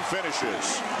Thompson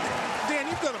finishes. Dan,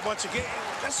 you've done a bunch of games.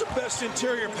 That's the best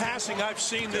interior passing I've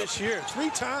seen this year. 3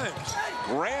 times.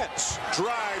 Grant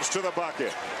drives to the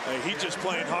bucket. Hey, he's just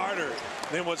playing harder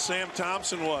than what Sam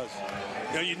Thompson was.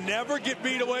 You know, you never get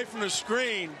beat away from the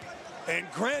screen, and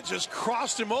Grant just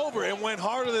crossed him over and went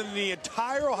harder than the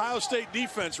entire Ohio State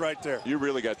defense right there. You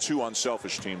really got 2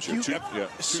 unselfish teams here.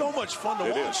 It's so much fun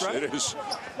to watch, right? It is.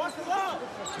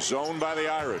 Zoned by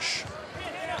the Irish.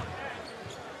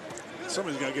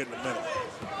 Somebody's got to get in a minute.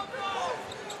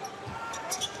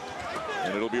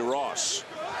 And it'll be Ross.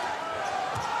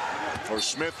 Or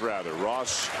Smith, rather.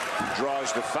 Ross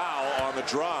draws the foul on the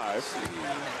drive.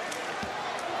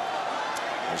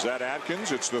 Is that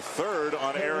Atkins? It's the 3rd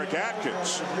on Eric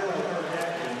Atkins.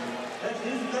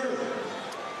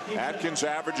 Atkins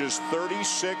averages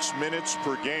 36 minutes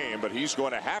per game, but he's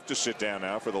going to have to sit down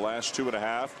now for the last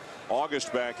 2.5.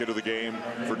 August back into the game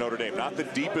for Notre Dame. Not the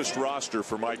deepest roster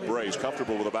for Mike Bray. He's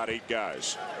comfortable with about 8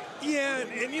 guys. Yeah,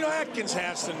 and you know, Atkins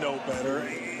has to know better.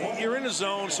 You're in a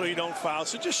zone so you don't foul,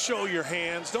 so just show your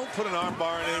hands. Don't put an arm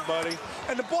bar on anybody.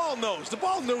 And the ball knows. The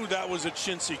ball knew that was a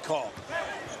chintzy call.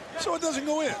 So it doesn't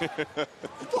go in. The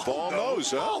ball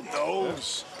knows, huh? Ball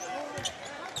knows.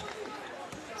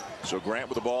 So Grant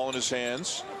with the ball in his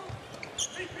hands.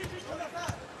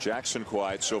 Jackson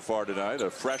quiet so far tonight. A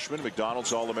freshman,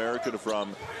 McDonald's All-American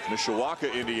from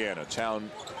Mishawaka, Indiana. Town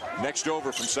next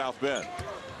over from South Bend.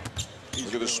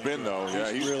 Look at the spin, though.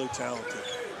 Yeah, he's really talented.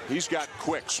 He's got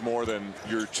quicks more than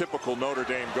your typical Notre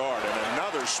Dame guard. And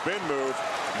another spin move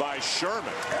by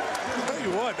Sherman. I'll tell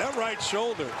you what, that right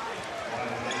shoulder.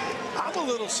 I'm a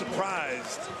little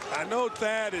surprised. I know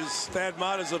Thad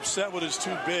Matta's upset with his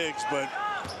 2 bigs, but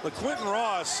LaQuinton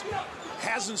Ross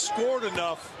hasn't scored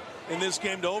enough in this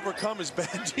game to overcome his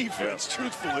bad defense,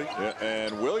 truthfully. Yeah,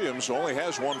 and Williams only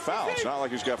has 1 foul. It's not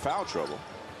like he's got foul trouble.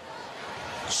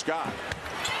 Scott.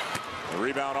 The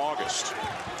rebound, August.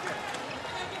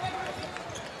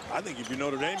 I think if you're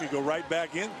Notre Dame, you go right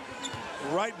back in.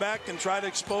 Right back and try to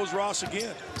expose Ross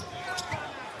again.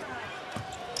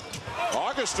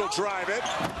 August will drive it.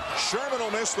 Sherman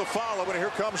will miss the follow, and here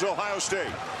comes Ohio State.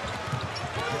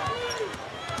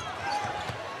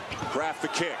 Kraft the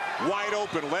kick. Wide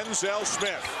open. Lenzel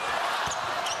Smith.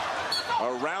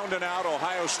 A round and out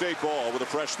Ohio State ball with a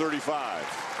fresh 35.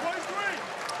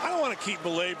 I don't want to keep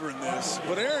belaboring this,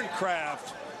 but Aaron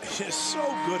Kraft is so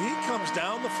good. He comes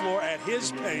down the floor at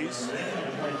his pace,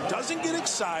 doesn't get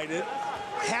excited,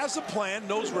 has a plan,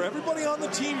 knows where everybody on the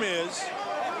team is,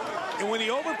 and when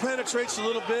he over-penetrates a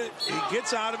little bit, he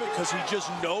gets out of it because he just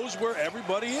knows where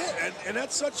everybody is. And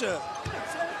that's such a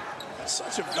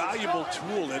valuable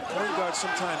tool that point guards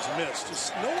sometimes miss.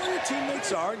 Just know where your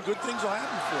teammates are, and good things will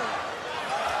happen for you.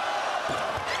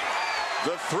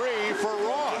 The three for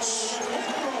Ross.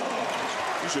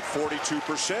 He's at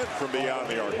 42% from beyond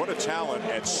the arc. What a talent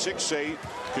at 6'8",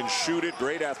 can shoot it.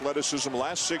 Great athleticism.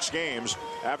 Last 6 games,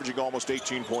 averaging almost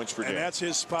 18 points per game. And that's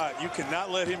his spot. You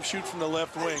cannot let him shoot from the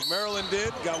left wing. Maryland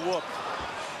did, got whooped.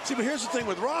 See, but here's the thing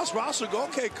with Ross. Ross will go,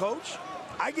 okay, coach,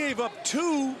 I gave up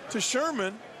 2 to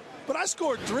Sherman, but I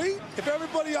scored 3. If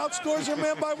everybody outscores their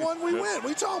man by 1, we win. What are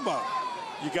you talking about?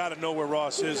 You got to know where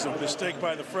Ross is. A mistake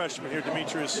by the freshman here,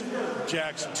 Demetrius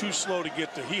Jackson. Too slow to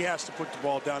get to. He has to put the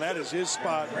ball down. That is his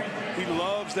spot. He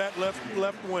loves that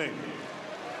left wing.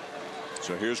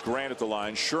 So here's Grant at the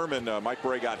line. Sherman, Mike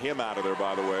Bray got him out of there,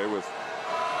 by the way, with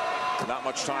not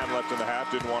much time left in the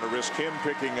half. Didn't want to risk him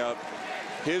picking up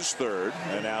his third.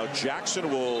 And now Jackson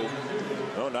will,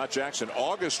 no, not Jackson,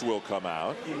 August will come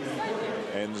out.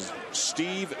 And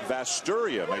Steve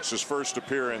Vasturia makes his first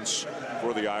appearance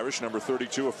for the Irish, number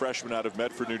 32, a freshman out of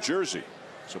Medford, New Jersey.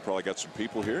 So probably got some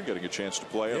people here getting a chance to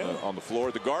play on the floor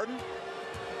at the Garden.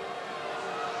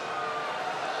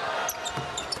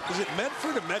 Is it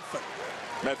Medford or Medford?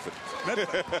 Medford.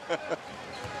 Medford.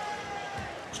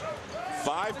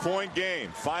 5-point game.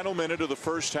 Final minute of the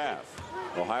first half.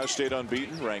 Ohio State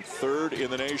unbeaten, ranked 3rd in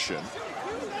the nation.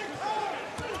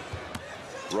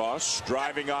 Ross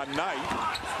driving on Knight.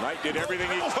 Knight did everything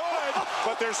he could,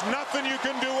 but there's nothing you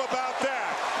can do about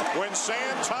that. When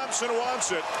Sam Thompson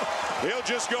wants it, he'll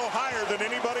just go higher than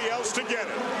anybody else to get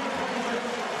it.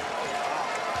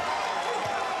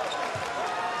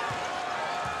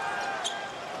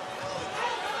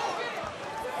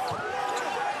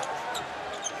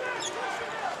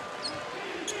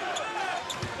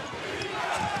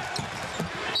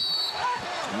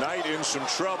 Knight in some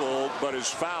trouble, but is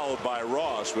fouled by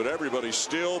Ross. But everybody's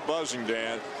still buzzing,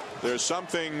 Dan. There's some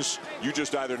things you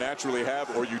just either naturally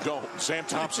have or you don't. Sam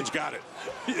Thompson's got it.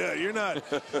 Yeah, you're not.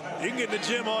 You can get in the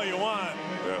gym all you want,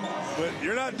 but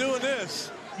you're not doing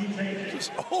this. It's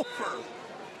over.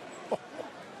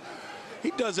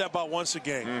 He does that about once a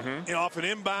game. You know, off an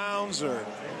inbounds or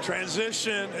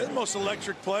transition. He's the most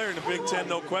electric player in the Big Ten,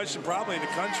 no question, probably in the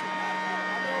country.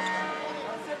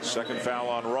 Second foul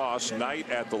on Ross. Knight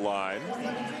at the line.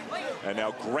 And now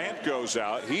Grant goes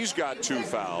out. He's got 2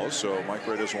 fouls, so Mike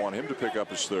Bray doesn't want him to pick up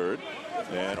his third.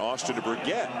 And Austin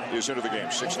Burgett is into the game.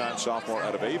 6'9" sophomore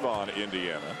out of Avon,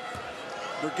 Indiana.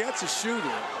 Burgett's a shooter.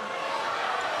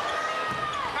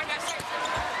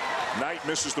 Knight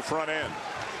misses the front end.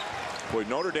 Boy,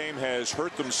 Notre Dame has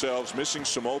hurt themselves, missing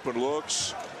some open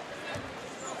looks.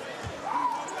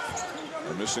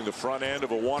 They're missing the front end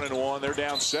of a 1-and-1. They're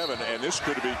down 7, and this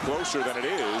could be closer than it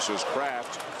is as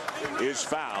Kraft is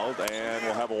fouled and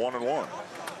will have a 1-and-1.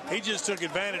 He just took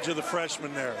advantage of the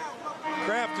freshman there.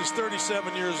 Kraft is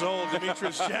 37 years old.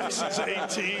 Demetrius Jackson's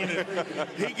 18. And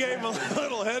he gave him a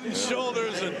little head and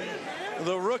shoulders, and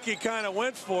the rookie kind of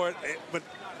went for it. But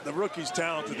the rookie's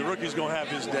talented. The rookie's going to have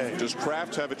his day. Does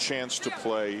Kraft have a chance to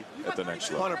play at the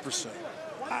next level? 100%.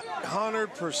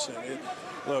 100%.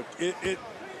 Look,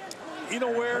 you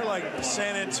know where, like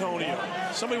San Antonio,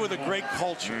 somebody with a great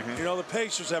culture. You know, the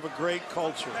Pacers have a great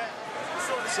culture.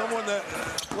 Someone that,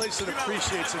 a place that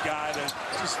appreciates a guy that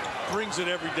just brings it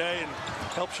every day and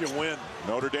helps you win.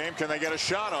 Notre Dame, can they get a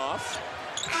shot off?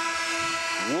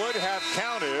 Would have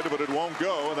counted, but it won't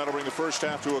go, and that'll bring the first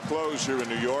half to a close here in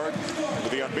New York with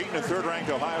the unbeaten and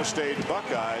 3rd-ranked Ohio State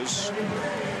Buckeyes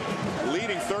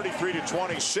leading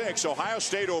 33-26. Ohio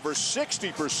State over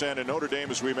 60%, and Notre Dame,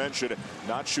 as we mentioned,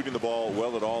 not shooting the ball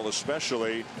well at all,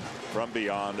 especially from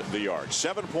beyond the arc.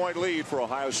 7-point lead for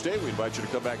Ohio State. We invite you to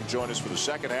come back and join us for the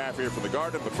second half here from the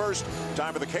Garden. But first,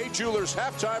 time for the Kay Jewelers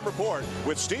halftime report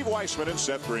with Steve Weissman and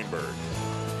Seth Greenberg.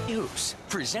 News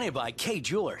presented by Kay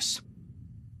Jewelers.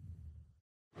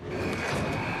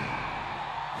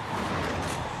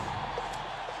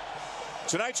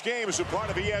 Tonight's game is a part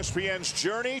of ESPN's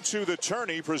Journey to the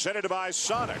Tourney, presented by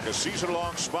Sonic, a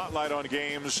season-long spotlight on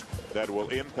games that will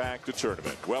impact the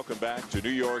tournament. Welcome back to New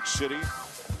York City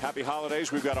Happy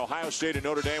holidays. We've got Ohio State and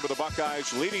Notre Dame with the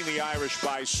Buckeyes leading the Irish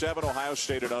by 7. Ohio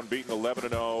State an unbeaten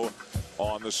 11-0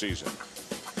 on the season.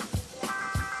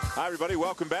 Hi, everybody.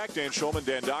 Welcome back. Dan Schulman,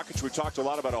 Dan Dockich. We talked a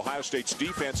lot about Ohio State's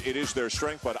defense. It is their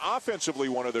strength, but offensively,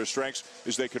 one of their strengths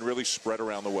is they can really spread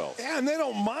around the well. Yeah, and they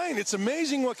don't mind. It's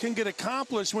amazing what can get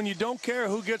accomplished when you don't care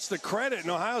who gets the credit. And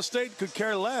Ohio State could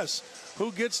care less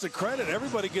who gets the credit.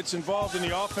 Everybody gets involved in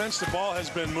the offense. The ball has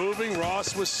been moving.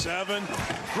 Ross was 7.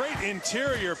 Great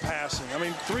interior passing. I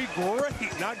mean, 3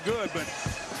 great, not good, but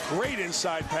great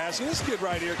inside passing. This kid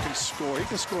right here can score. He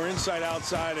can score inside,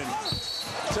 outside, and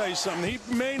I'll tell you something. He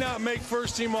may not make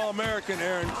first-team All-American,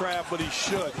 Aaron Craft, but he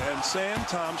should. And Sam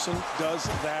Thompson does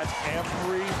that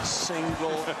every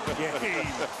single game.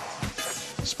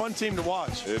 It's a fun team to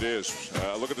watch. It is.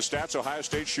 Look at the stats. Ohio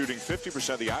State shooting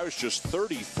 50%. The Irish just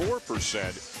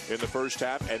 34% in the first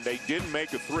half, and they didn't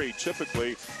make a 3.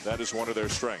 Typically, that is one of their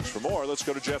strengths. For more, let's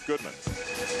go to Jeff Goodman.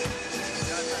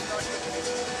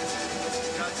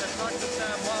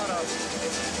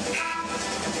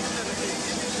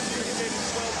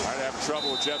 All right, having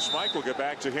trouble with Jeff's mic. We'll get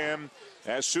back to him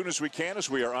as soon as we can as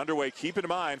we are underway. Keep in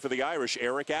mind for the Irish,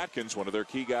 Eric Atkins, one of their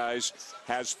key guys,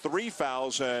 has 3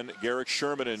 fouls, and Garrick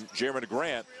Sherman and Jeremy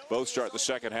Grant both start the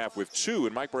second half with 2.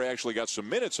 And Mike Bray actually got some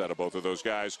minutes out of both of those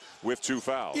guys with 2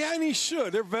 fouls. Yeah, and he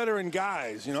should. They're veteran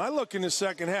guys. You know, I look in the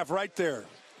second half right there.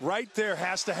 Right there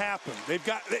has to happen.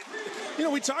 You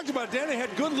know, we talked about Dan. They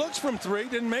had good looks from 3,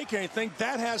 didn't make anything.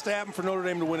 That has to happen for Notre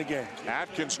Dame to win a game.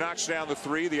 Atkins knocks down the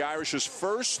 3, the Irish's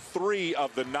first 3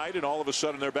 of the night, and all of a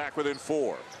sudden they're back within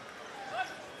 4.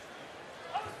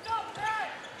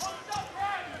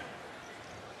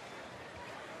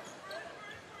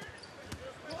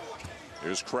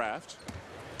 Here's Kraft.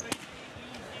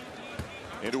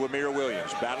 Into Amir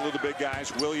Williams. Battle of the big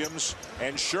guys, Williams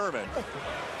and Sherman.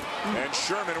 And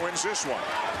Sherman wins this one.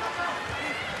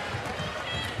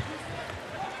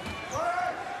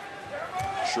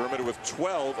 Sherman with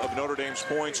 12 of Notre Dame's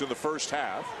points in the first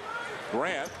half.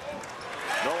 Grant,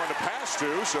 no one to pass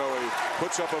to, so he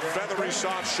puts up a feathery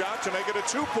soft shot to make it a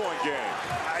 2-point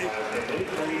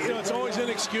game. You know, it's always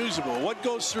inexcusable. What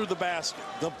goes through the basket?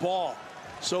 The ball.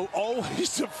 So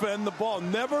always defend the ball.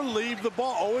 Never leave the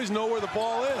ball. Always know where the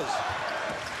ball is.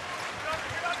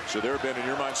 So there have been, in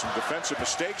your mind, some defensive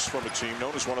mistakes from a team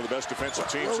known as one of the best defensive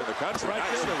teams in the country. Right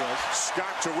there there was.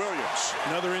 Scott to Williams.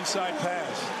 Another inside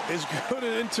pass. Is good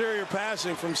at interior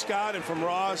passing from Scott and from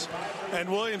Ross.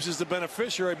 And Williams is the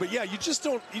beneficiary. But, yeah, you just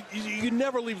don't – you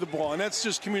never leave the ball. And that's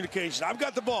just communication. I've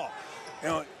got the ball. You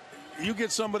know, you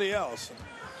get somebody else.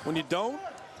 When you don't,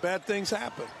 bad things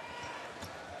happen.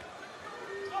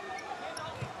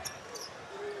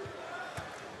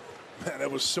 Man,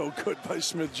 that was so good by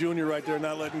Smith Jr. right there,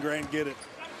 not letting Grant get it.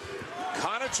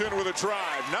 Connaughton with a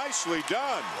drive. Nicely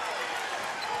done.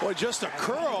 Boy, just a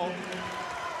curl.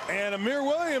 And Amir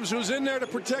Williams, who's in there to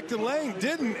protect the lane,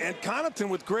 didn't. And Connaughton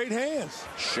with great hands.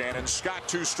 Shannon Scott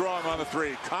too strong on the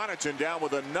 3. Connaughton down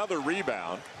with another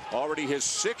rebound. Already his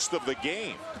 6th of the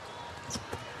game.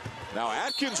 Now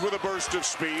Atkins with a burst of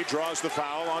speed draws the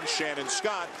foul on Shannon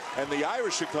Scott, and the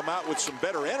Irish should come out with some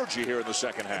better energy here in the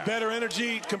second half. Better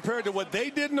energy compared to what they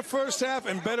did in the first half,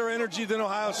 and better energy than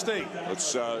Ohio State.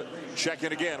 Let's check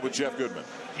in again with Jeff Goodman.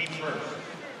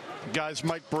 Guys,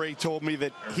 Mike Bray told me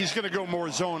that he's going to go more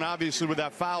zone, obviously, with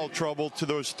that foul trouble to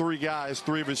those 3 guys,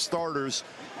 3 of his starters.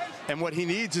 And what he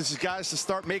needs is his guys to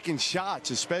start making shots,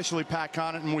 especially Pat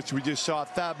Connaughton, which we just saw.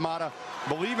 Thad Matta,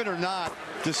 believe it or not,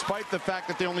 despite the fact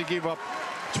that they only gave up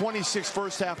 26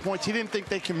 first half points, he didn't think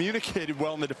they communicated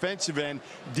well in the defensive end,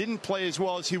 didn't play as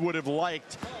well as he would have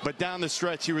liked, but down the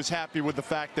stretch he was happy with the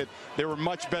fact that they were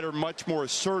much better, much more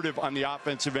assertive on the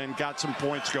offensive end, got some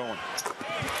points going.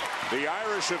 The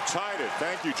Irish have tied it.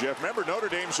 Thank you, Jeff. Remember, Notre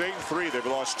Dame's 8-3. They've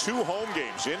lost 2 home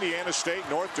games. Indiana State,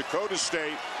 North Dakota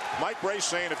State. Mike Bray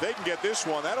saying if they can get this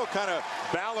one, that'll kind of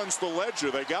balance the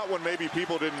ledger. They got one maybe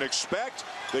people didn't expect.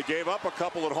 They gave up a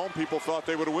couple at home people thought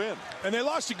they would win. And they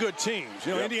lost to good teams.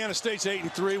 You know, yep. Indiana State's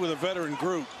 8-3 with a veteran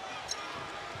group.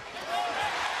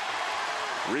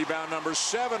 Rebound number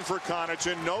 7 for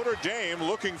Connaughton. Notre Dame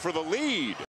looking for the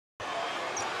lead.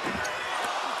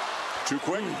 Too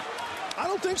quick? I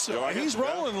don't think so. Like he's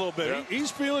rolling a little bit. Yeah. He's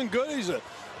feeling good. He's a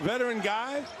veteran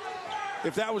guy.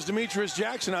 If that was Demetrius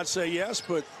Jackson, I'd say yes,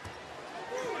 but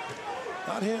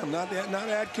not him. Not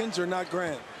Atkins or not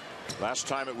Grant. Last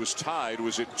time it was tied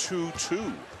was at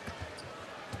 2-2.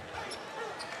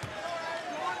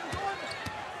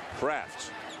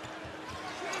 Kraft.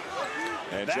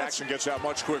 And Jackson gets out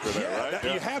much quicker there, right?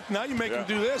 You have now you make him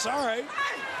do this. All right.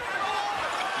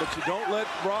 But you don't let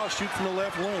Ross shoot from the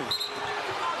left wing.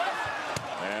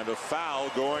 And a foul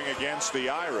going against the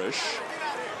Irish.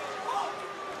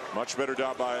 Much better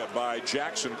job by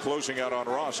Jackson closing out on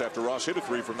Ross after Ross hit a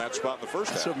three from that spot in the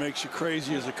first half. That's what makes you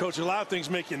crazy as a coach. A lot of things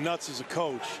make you nuts as a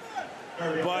coach.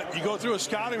 But you go through a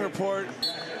scouting report,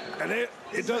 and it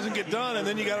doesn't get done, and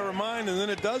then you got to remind, and then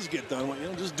it does get done. You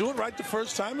know, just do it right the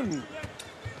first time, and it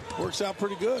works out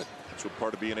pretty good. That's what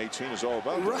part of being 18 is all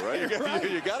about, right? Right?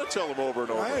 You got to tell them over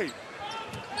and over. Right.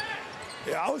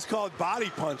 Yeah, I always call it body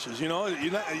punches. You know,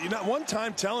 you're not one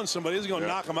time telling somebody is going to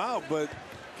knock them out, but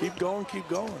keep going, keep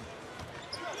going.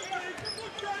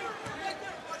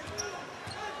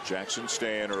 Jackson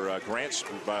Grant's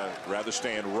rather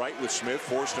staying right with Smith,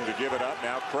 forced him to give it up.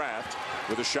 Now Kraft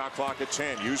with a shot clock at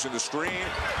 10, using the screen,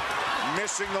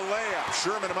 missing the layup.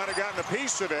 Sherman might have gotten a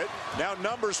piece of it. Now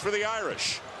numbers for the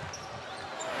Irish.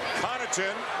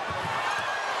 Connaughton.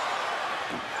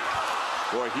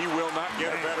 Boy, he will not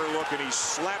get a better look, and he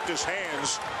slapped his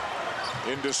hands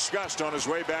in disgust on his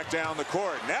way back down the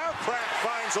court. Now Kraft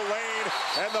finds a lane,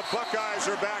 and the Buckeyes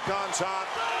are back on top.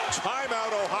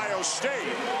 Timeout, Ohio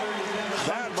State.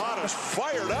 Thad Matta's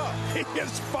fired up. He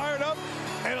is fired up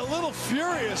and a little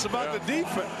furious about the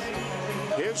defense.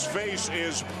 His face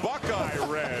is Buckeye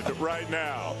red right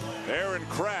now. Aaron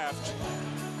Kraft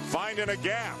finding a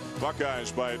gap.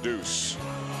 Buckeyes by a deuce.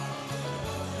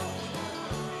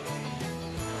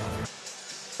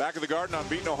 Back at the Garden,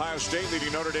 unbeaten Ohio State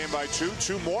leading Notre Dame by 2.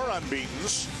 2 more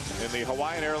unbeatens in the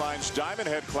Hawaiian Airlines Diamond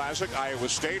Head Classic. Iowa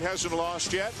State hasn't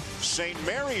lost yet. St.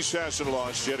 Mary's hasn't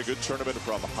lost yet. A good tournament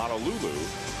from Honolulu.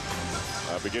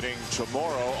 Beginning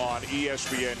tomorrow on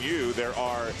ESPNU, there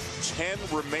are 10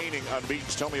 remaining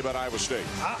unbeatens. Tell me about Iowa State.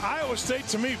 Iowa State,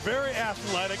 to me, very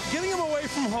athletic. Getting them away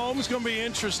from home is going to be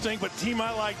interesting, but team I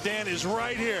like, Dan, is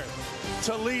right here.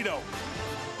 Toledo.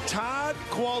 Todd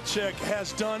Kowalczyk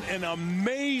has done an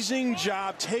amazing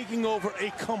job taking over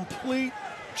a complete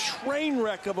train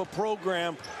wreck of a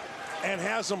program and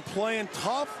has them playing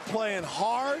tough, playing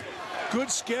hard, good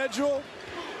schedule.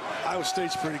 Iowa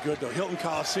State's pretty good, though. Hilton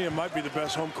Coliseum might be the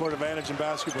best home court advantage in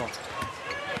basketball.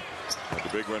 The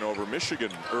big win over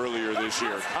Michigan earlier this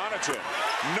year. Connaughton.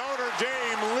 Notre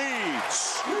Dame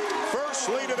leads. First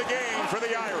lead of the game for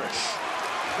the Irish.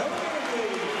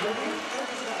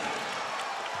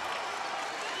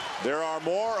 There are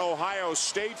more Ohio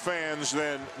State fans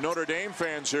than Notre Dame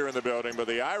fans here in the building, but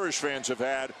the Irish fans have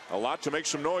had a lot to make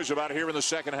some noise about here in the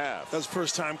second half. That's the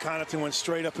first time Connaughton went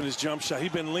straight up in his jump shot.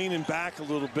 He'd been leaning back a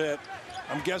little bit.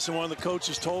 I'm guessing one of the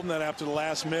coaches told him that after the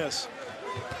last miss.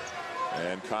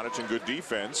 And Connaughton, good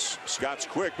defense. Scott's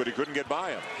quick, but he couldn't get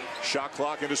by him. Shot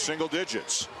clock into single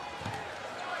digits.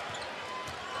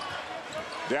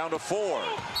 Down to 4.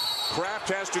 Kraft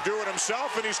has to do it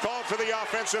himself, and he's called for the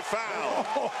offensive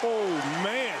foul. Oh,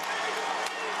 man.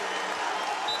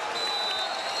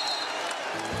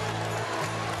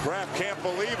 Kraft can't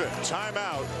believe it.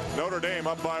 Timeout. Notre Dame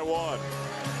up by 1.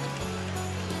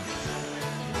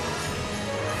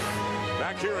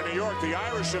 Back here in New York, the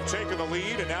Irish have taken the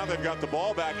lead, and now they've got the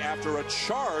ball back after a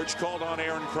charge called on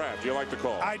Aaron Kraft. Do you like the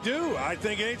call? I do. I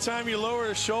think anytime you lower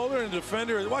the shoulder and the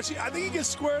defender, watch, I think he gets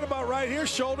squared about right here.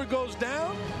 Shoulder goes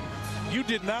down. You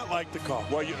did not like the call.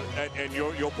 Well,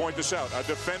 you'll point this out. A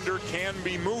defender can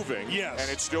be moving, yes,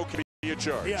 and it still can be a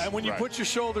charge. Yeah, and when you put your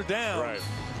shoulder down,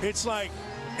 it's like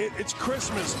it's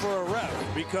Christmas for a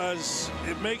ref because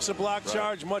it makes a block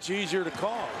charge much easier to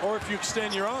call. Or if you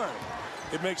extend your arm,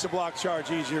 it makes a block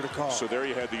charge easier to call. So there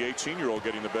you had the 18-year-old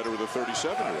getting the better of the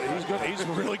 37-year-old. He's good. He's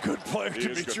a really good player,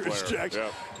 Demetrius Jackson.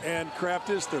 Yep. And Kraft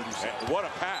is 37. And what a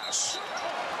pass.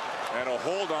 And a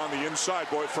hold on the inside.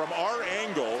 Boy, from our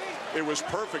angle, it was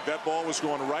perfect. That ball was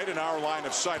going right in our line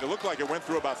of sight. It looked like it went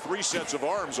through about 3 sets of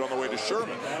arms on the way to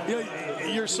Sherman. Yeah,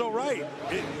 you're so right.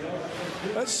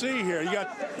 Let's see here.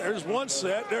 There's one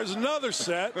set. There's another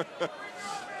set. And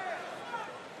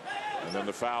then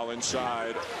the foul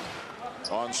inside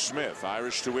on Smith.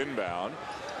 Irish to inbound.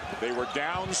 They were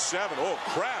down 7. Oh,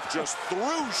 Kraft just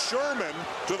threw Sherman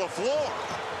to the floor.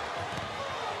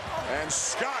 And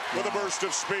Scott with a burst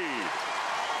of speed.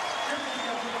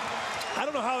 I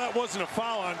don't know how that wasn't a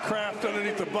foul on Kraft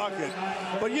underneath the bucket.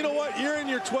 But you know what? You're in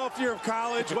your 12th year of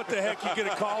college. What the heck you get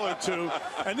a call or two?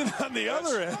 And then on the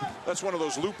other end. That's one of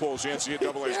those loopholes the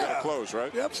NCAA's got to close,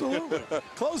 right? Absolutely.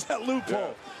 Close that loophole.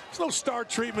 Yeah. There's no star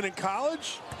treatment in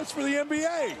college. That's for the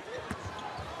NBA.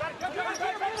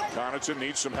 Connaughton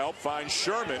needs some help. Finds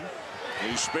Sherman.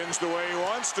 He spins the way he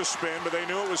wants to spin, but they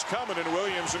knew it was coming, and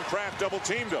Williams and Kraft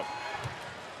double-teamed him.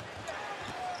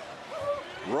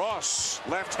 Ross,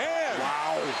 left hand.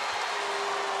 Wow.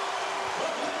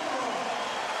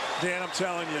 Dan, I'm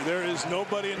telling you, there is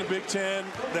nobody in the Big Ten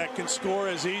that can score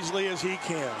as easily as he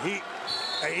can.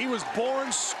 He was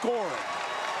born scoring.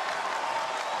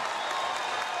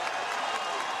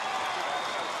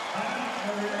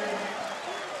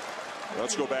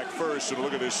 Let's go back first and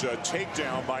look at this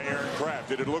takedown by Aaron Kraft.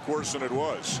 Did it look worse than it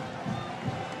was?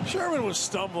 Sherman was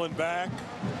stumbling back.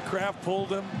 Kraft pulled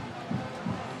him.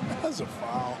 That was a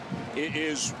foul.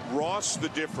 Is Ross the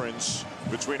difference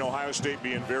between Ohio State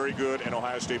being very good and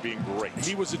Ohio State being great?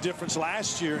 He was the difference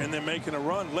last year and then making a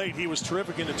run late. He was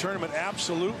terrific in the tournament.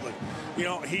 Absolutely. You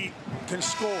know, he can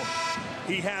score.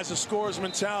 He has a scorer's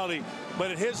mentality,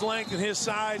 but at his length and his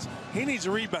size, he needs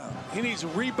a rebound. He needs a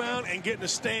rebound and get in a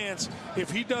stance.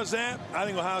 If he does that, I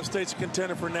think Ohio State's a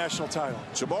contender for a national title.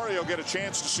 Tomorrow you'll get a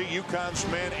chance to see UConn's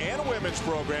men and women's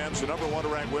programs. The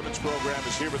 #1 ranked women's program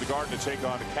is here at the Garden to take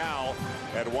on Cal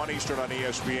at 1 Eastern on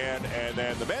ESPN. And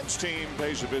then the men's team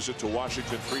pays a visit to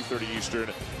Washington, 3:30 Eastern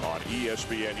on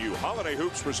ESPNU. Holiday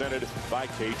Hoops presented by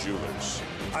Kay Jewelers.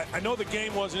 I know the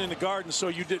game wasn't in the Garden, so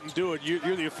you didn't do it.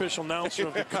 You're the official announcer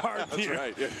of the Garden. That's here.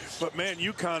 right. Yeah. But, man,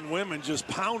 UConn women just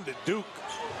pounded Duke.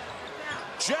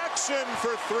 Jackson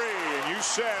for three, and you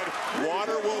said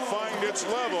water will find its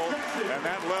level, and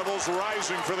that level's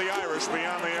rising for the Irish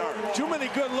beyond the arc. Too many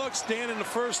good looks, Dan, in the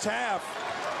first half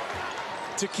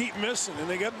to keep missing, and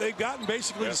they've gotten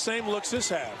basically the same looks this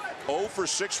half. 0 for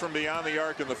 6 from beyond the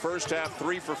arc in the first half,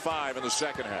 3 for 5 in the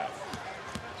second half.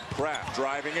 Kraft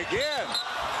driving again.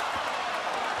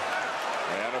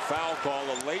 And a foul call,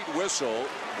 a late whistle.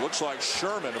 Looks like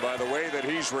Sherman by the way that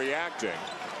he's reacting.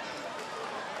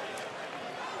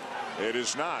 It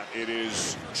is not. It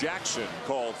is Jackson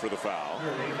called for the foul.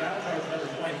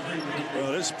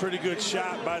 Well, this is a pretty good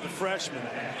shot by the freshman,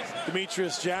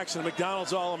 Demetrius Jackson,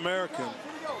 McDonald's All-American.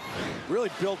 Really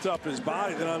built up his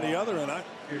body. Then on the other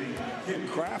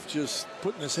end, Kraft just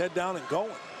putting his head down and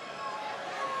going.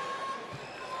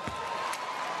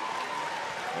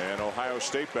 And Ohio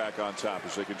State back on top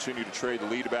as they continue to trade the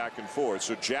lead back and forth.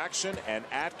 So Jackson and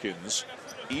Atkins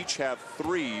each have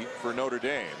 3 for Notre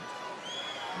Dame.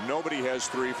 Nobody has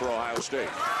 3 for Ohio State.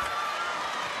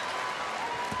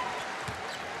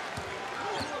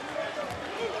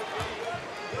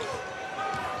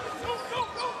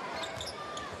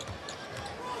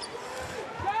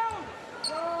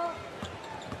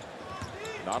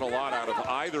 Not a lot out of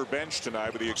either bench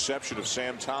tonight with the exception of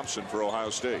Sam Thompson for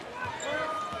Ohio State.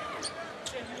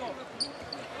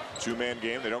 Two-man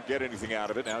game. They don't get anything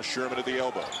out of it. Now Sherman at the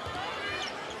elbow.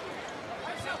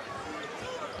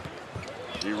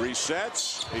 He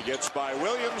resets. He gets by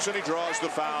Williams, and he draws the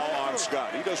foul on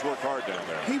Scott. He does work hard down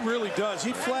there. He really does.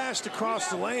 He flashed across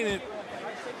the lane. And,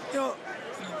 you know,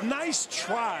 nice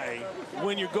try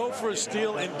when you go for a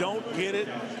steal and don't get it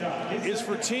is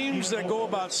for teams that go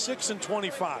about 6 and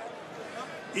 25.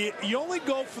 You only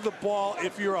go for the ball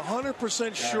if you're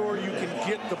 100% sure you can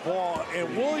get the ball.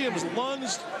 And Williams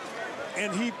lunged,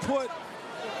 and he put,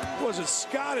 was it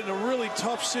Scott, in a really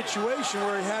tough situation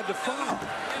where he had to foul.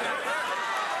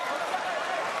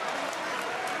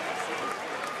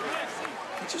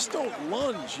 You just don't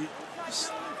lunge.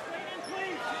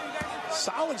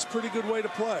 Solid's a pretty good way to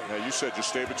play. Yeah, you said just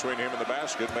stay between him and the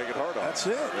basket and make it hard on him. That's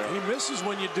it. Yeah. He misses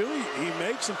when you do. He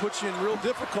makes and puts you in real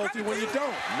difficulty when you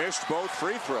don't. Missed both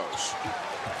free throws.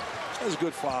 That was a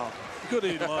good foul. Good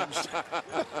he lunged.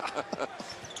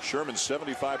 Sherman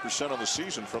 75% on the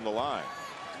season from the line.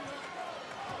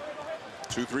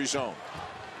 2-3 zone.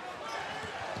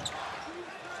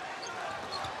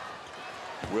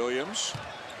 Williams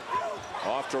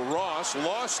off to Ross,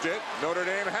 lost it. Notre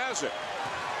Dame has it.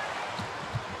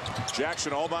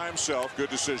 Jackson all by himself. Good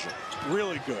decision.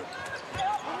 Really good.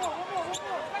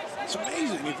 It's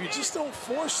amazing if you just don't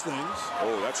force things.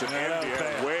 Oh, that's an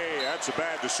NBA way. That's a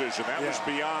bad decision. That was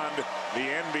beyond the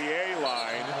NBA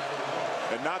line.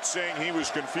 And not saying he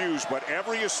was confused, but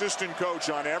every assistant coach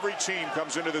on every team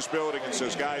comes into this building and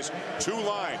says, guys, 2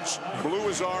 lines. Blue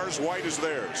is ours, white is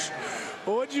theirs.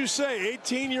 Well, what'd you say?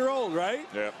 18-year-old, right?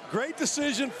 Yeah. Great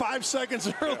decision 5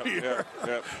 seconds earlier.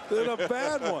 Yep. Then a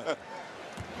bad one.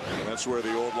 And that's where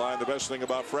the old line, the best thing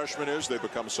about freshmen is they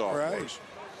become sophomores. Right.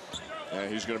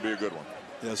 And he's going to be a good one.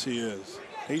 Yes, he is.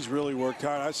 He's really worked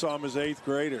hard. I saw him as 8th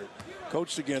grader.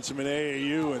 Coached against him in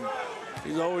AAU, and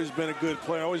he's always been a good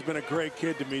player, always been a great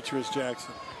kid, Demetrius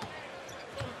Jackson.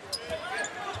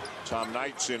 Tom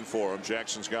Knight's in for him.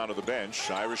 Jackson's gone to the bench.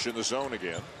 Irish in the zone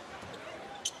again.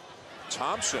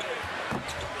 Thompson.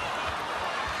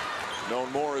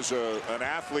 Known more as an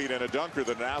athlete and a dunker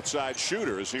than an outside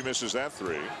shooter as he misses that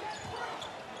 3.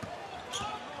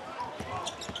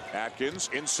 Atkins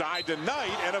inside to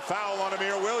Knight, and a foul on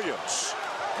Amir Williams.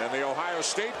 And the Ohio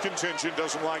State contingent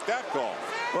doesn't like that call.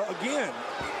 Well, again,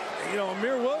 you know,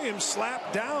 Amir Williams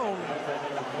slapped down,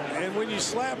 and when you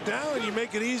slap down, you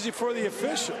make it easy for the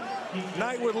official.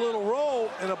 Knight with a little roll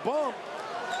and a bump.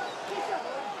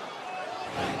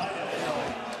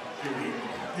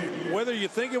 Whether you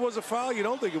think it was a foul, you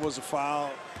don't think it was a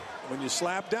foul, when you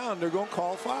slap down, they're going to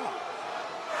call foul.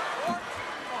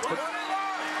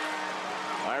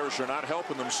 Irish are not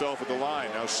helping themselves at the line.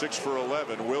 Now 6 for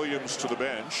 11. Williams to the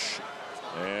bench.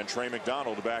 And Trey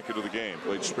McDonald back into the game.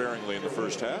 Played sparingly in the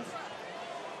first half.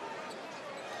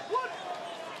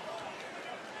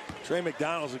 Trey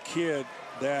McDonald's a kid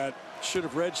that should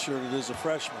have redshirted as a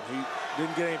freshman. He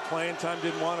didn't get any playing time,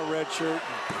 didn't want a redshirt.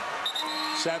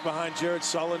 Sat behind Jared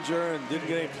Sullinger and didn't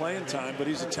get any playing time, but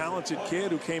he's a talented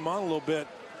kid who came on a little bit.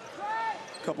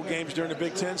 A couple games during the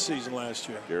Big Ten season last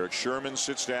year. Eric Sherman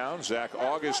sits down. Zach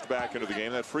August back into the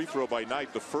game. That free throw by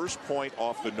Knight, the first point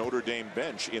off the Notre Dame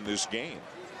bench in this game.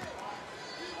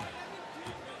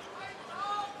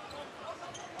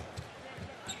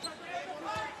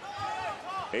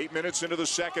 Eight minutes into the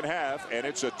second half, and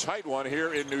it's a tight one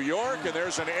here in New York, and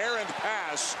there's an errant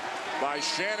pass by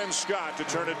Shannon Scott to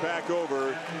turn it back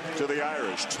over to the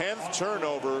Irish. 10th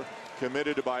turnover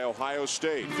committed by Ohio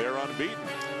State. They're unbeaten,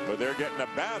 but they're getting a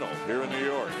battle here in New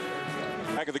York.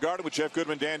 Back at the Garden with Jeff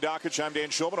Goodman, Dan Dockich. I'm Dan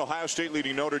Schulman. Ohio State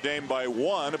leading Notre Dame by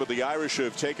 1, but the Irish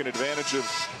have taken advantage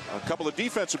of a couple of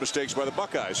defensive mistakes by the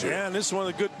Buckeyes here. Yeah, and this is one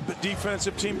of the good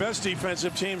defensive team, best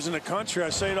defensive teams in the country. I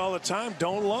say it all the time.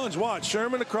 Don't lunge. Watch.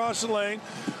 Sherman across the lane.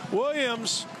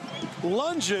 Williams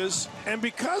lunges, and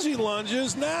because he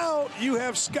lunges, now you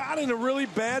have Scott in a really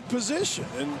bad position.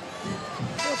 And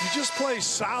if you just play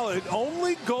solid,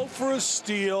 only go for a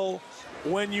steal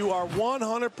when you are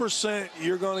 100%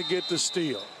 you're going to get the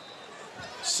steal.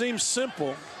 Seems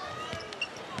simple,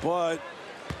 but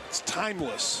it's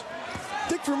timeless.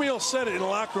 Dick Vermeil said it in the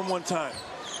locker room one time.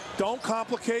 Don't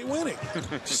complicate winning.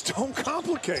 Just don't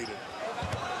complicate it.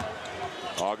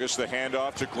 August, the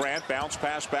handoff to Grant. Bounce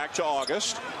pass back to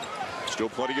August. Still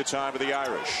plenty of time for the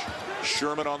Irish.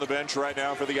 Sherman on the bench right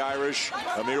now for the Irish.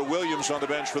 Amir Williams on the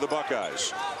bench for the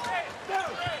Buckeyes.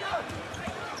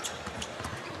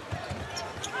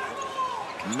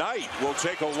 Knight will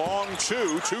take a long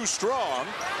two, too strong,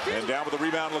 and down with the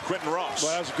rebound, LaQuinton Ross.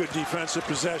 Well, that was a good defensive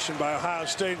possession by Ohio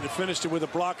State, and they finished it with a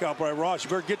block out by Ross. You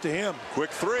better get to him.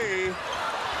 Quick three.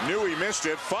 Knew he missed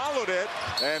it, followed it,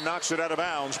 and knocks it out of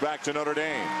bounds back to Notre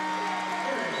Dame.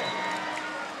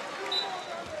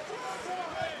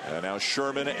 And now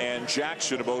Sherman and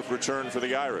Jackson both return for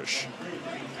the Irish.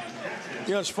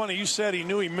 You know, it's funny. You said he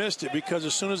knew he missed it because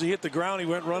as soon as he hit the ground, he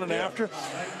went running after.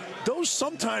 Those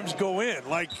sometimes go in.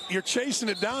 Like you're chasing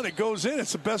it down, it goes in.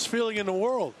 It's the best feeling in the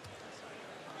world.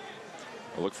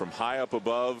 A look from high up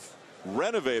above.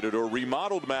 Renovated or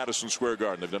remodeled Madison Square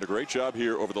Garden. They've done a great job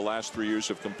here over the last 3 years.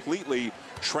 Have completely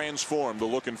transformed the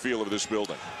look and feel of this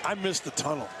building. I miss the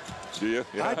tunnel. Do you?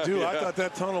 Yeah. I do. I thought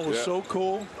that tunnel was so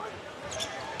cool.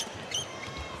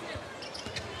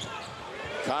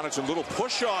 Connaughton, little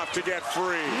push off to get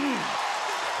free.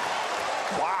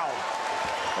 Wow.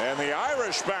 And the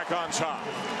Irish back on top.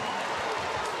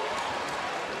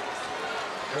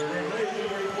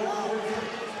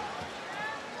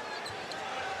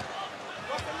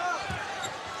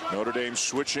 Notre Dame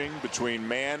switching between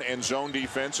man and zone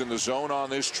defense in the zone on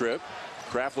this trip.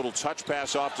 Kraft, little touch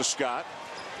pass off to Scott.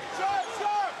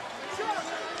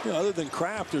 Yeah, other than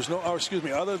Kraft, there's no, or excuse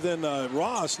me, other than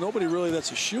Ross, nobody really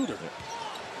that's a shooter.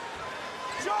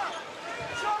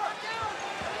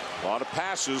 A lot of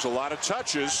passes, a lot of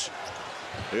touches.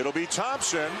 It'll be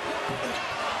Thompson.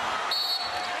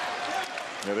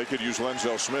 Yeah, they could use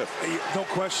Lenzel Smith. No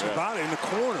question about it, in the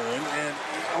corner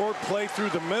or play through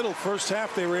the middle. First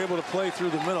half they were able to play through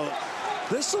the middle.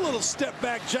 This is a little step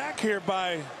back jack here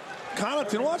by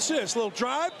Connaughton. Watch this, little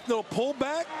drive, little pull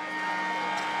back,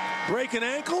 breaking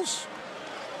ankles.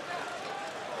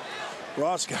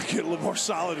 Ross got to get a little more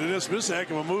solid in this. This is a heck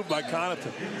of a move by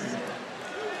Connaughton.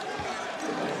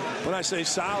 When I say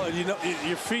solid, you know,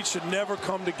 your feet should never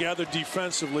come together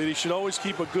defensively. You should always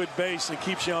keep a good base and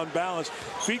keeps you on balance.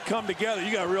 Feet come together,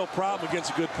 you got a real problem against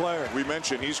a good player. We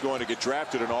mentioned he's going to get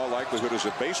drafted in all likelihood as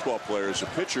a baseball player, as a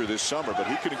pitcher this summer, but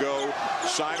he can go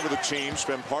sign with a team,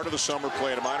 spend part of the summer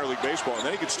playing a minor league baseball, and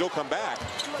then he can still come back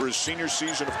for his senior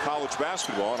season of college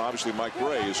basketball. And obviously Mike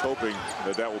Bray is hoping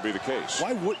that that will be the case.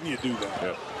 Why wouldn't you do that?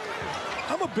 Yeah.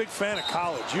 I'm a big fan of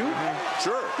college. You?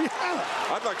 Sure. Yeah.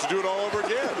 I'd like to do it all over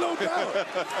again. No doubt.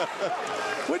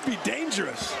 Would be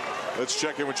dangerous. Let's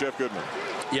check in with Jeff Goodman.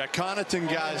 Yeah,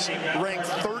 Connaughton, guys, ranked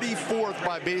 34th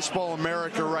by Baseball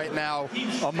America right now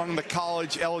among the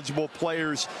college-eligible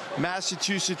players.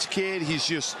 Massachusetts kid, he's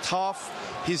just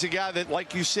tough. He's a guy that,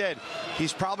 like you said,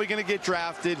 he's probably going to get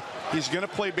drafted. He's going to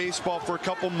play baseball for a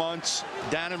couple months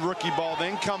down in rookie ball,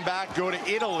 then come back, go to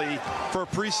Italy for a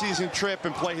preseason trip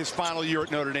and play his final year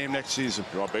at Notre Dame next season.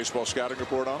 You want baseball scouting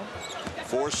report on him?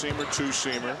 4-seamer,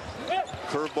 2-seamer.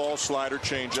 Curveball, slider,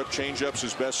 changeup. Changeup's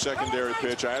his best secondary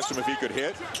pitch. I asked him if he could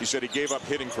hit. He said he gave up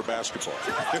hitting for basketball.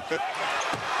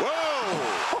 Oh,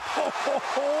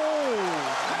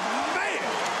 man.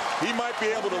 He might be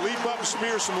able to leap up and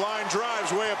spear some line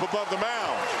drives way up above the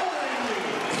mound.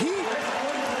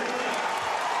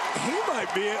 He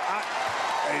might be. There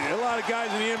are a lot of guys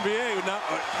in the NBA who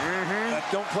that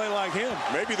don't play like him.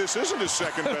 Maybe this isn't his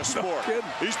second best sport. Kidding.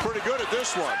 He's pretty good at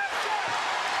this one.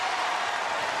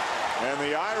 And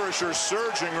the Irish are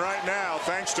surging right now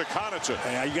thanks to Connaughton.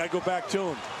 Yeah, you got to go back to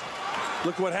him.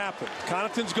 Look what happened.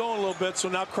 Connaughton's going a little bit, so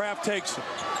now Kraft takes him.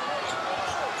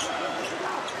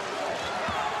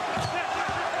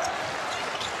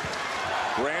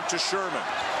 Grant to Sherman.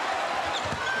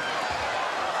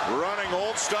 Running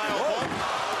old style hook.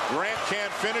 Grant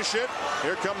can't finish it.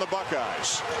 Here come the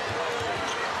Buckeyes.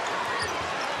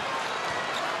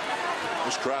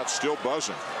 This crowd's still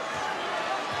buzzing.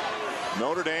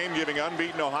 Notre Dame giving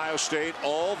unbeaten Ohio State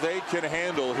all they can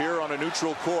handle here on a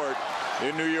neutral court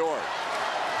in New York.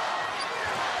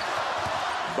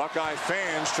 Buckeye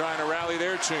fans trying to rally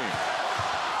their team.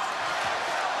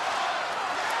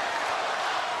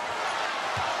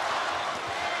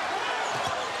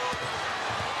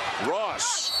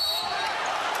 Ross.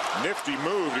 Nifty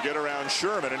move to get around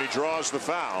Sherman, and he draws the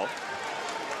foul.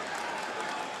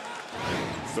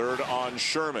 Third on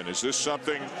Sherman. Is this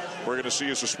something we're going to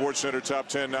see as a SportsCenter Top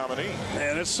 10 nominee?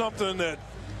 And it's something that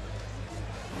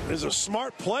is a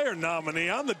smart player nominee.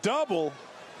 On the double,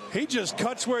 he just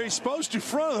cuts where he's supposed to,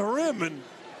 front of the rim, and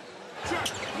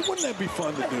wouldn't that be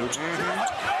fun to do?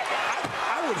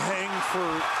 I would hang for.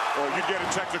 Well, you get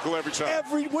it technical every time.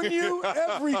 Every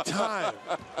time.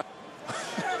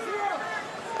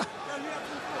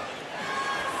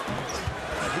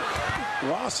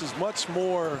 Ross is much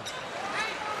more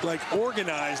like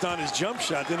organized on his jump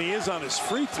shot than he is on his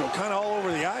free throw, kind of all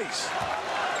over the ice.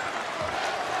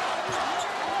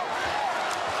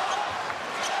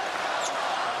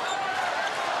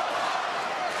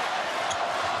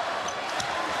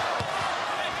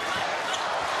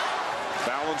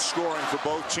 Balanced scoring for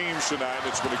both teams tonight.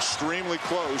 It's been extremely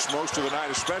close most of the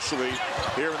night, especially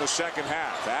here in the second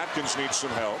half. Atkins needs some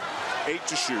help. 8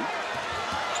 to shoot.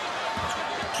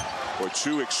 Boy,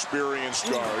 2 experienced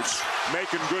guards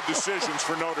making good decisions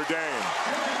for Notre Dame.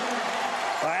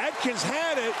 Atkins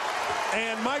had it,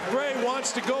 and Mike Bray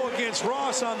wants to go against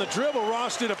Ross on the dribble.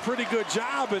 Ross did a pretty good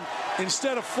job, and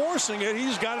instead of forcing it, he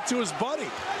just got it to his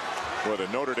buddy. Well, the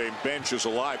Notre Dame bench is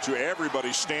alive, too.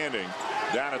 Everybody's standing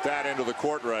down at that end of the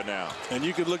court right now. And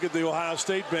you could look at the Ohio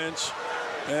State bench,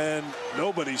 and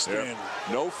nobody's standing.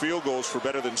 No field goals for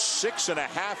better than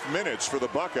 6.5 minutes for the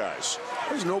Buckeyes.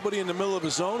 There's nobody in the middle of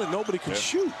his zone, and nobody can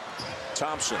shoot.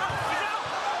 Thompson.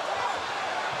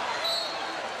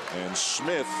 And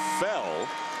Smith fell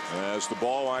as the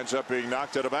ball winds up being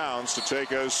knocked out of bounds to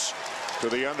take us to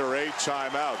the under 8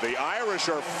 timeout. The Irish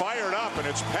are fired up, and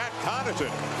it's Pat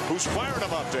Connaughton who's firing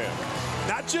them up there.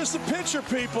 Not just a pitcher,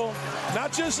 people.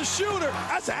 Not just a shooter.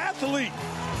 That's an athlete.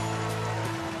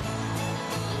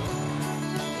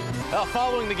 Well,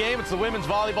 following the game, it's the women's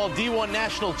volleyball D1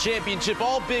 National Championship,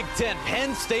 all Big Ten.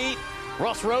 Penn State,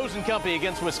 Russ Rose and company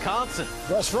against Wisconsin.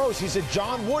 Russ Rose, he's a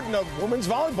John Wooden of women's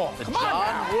volleyball. Come on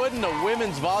now. John Wooden of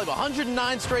women's volleyball.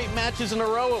 109 straight matches in a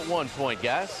row at one point,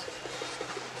 guys.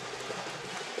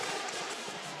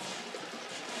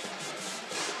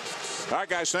 All right,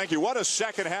 guys, thank you. What a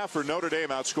second half for Notre Dame,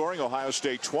 outscoring Ohio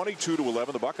State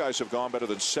 22-11. The Buckeyes have gone better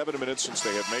than 7 minutes since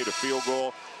they have made a field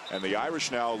goal. And the Irish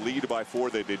now lead by 4.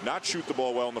 They did not shoot the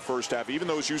ball well in the first half, even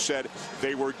though, as you said,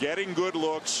 they were getting good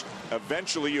looks.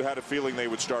 Eventually, you had a feeling they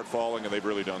would start falling, and they've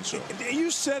really done so.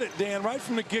 You said it, Dan, right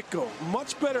from the get-go.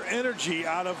 Much better energy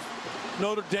out of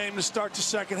Notre Dame to start the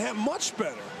second half. Much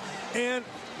better. And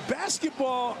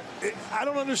basketball, I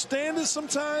don't understand this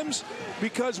sometimes,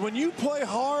 because when you play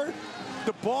hard,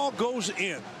 the ball goes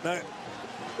in. Now,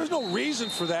 there's no reason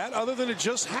for that other than it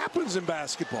just happens in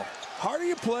basketball. Harder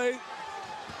you play,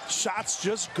 shots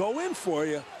just go in for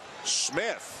you.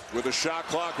 Smith with a shot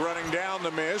clock running down,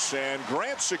 the miss, and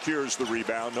Grant secures the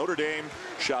rebound. Notre Dame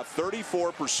shot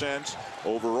 34%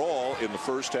 overall in the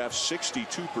first half,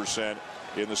 62%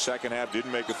 in the second half.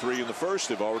 Didn't make a three in the first.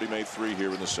 They've already made three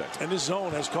here in the second. And this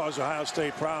zone has caused Ohio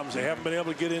State problems. They haven't been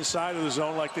able to get inside of the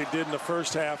zone like they did in the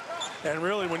first half. And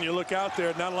really, when you look out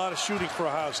there, not a lot of shooting for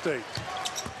Ohio State.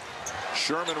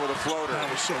 Sherman with a floater.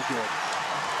 That was so good.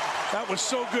 That was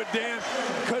so good, Dan,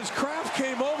 because Kraft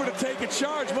came over to take a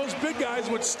charge. Most big guys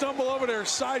would stumble over their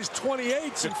size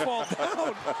 28s and fall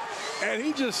down. And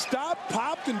he just stopped,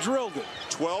 popped, and drilled it.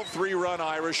 12-3 run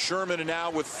Irish. Sherman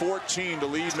now with 14 to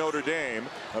lead Notre Dame.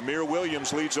 Amir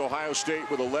Williams leads Ohio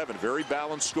State with 11. Very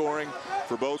balanced scoring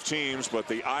for both teams, but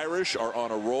the Irish are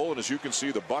on a roll, and as you can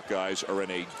see, the Buckeyes are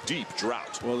in a deep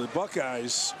drought. Well, the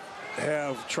Buckeyes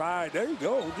have tried. There you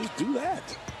go. Just do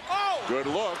that. Oh! Good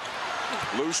look.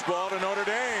 Loose ball to Notre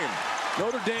Dame.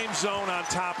 Notre Dame's zone on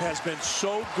top has been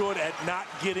so good at not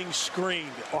getting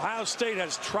screened. Ohio State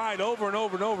has tried over and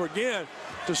over and over again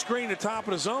to screen the top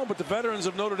of the zone, but the veterans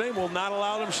of Notre Dame will not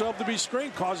allow themselves to be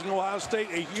screened, causing Ohio State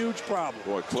a huge problem.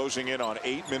 Boy, closing in on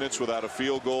 8 minutes without a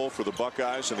field goal for the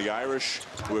Buckeyes, and the Irish,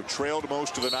 who have trailed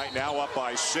most of the night, now up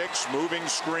by 6. Moving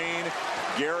screen.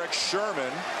 Garrick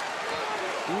Sherman,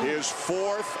 his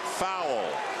 4th foul.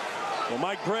 Well,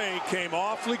 Mike Bray came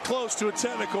awfully close to a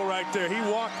technical right there. He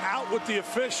walked out with the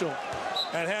official,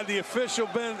 and had the official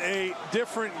been a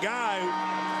different guy.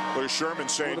 Look at Sherman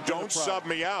saying, don't sub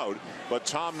me out, but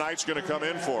Tom Knight's going to come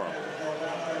in for him.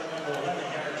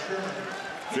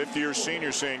 50-year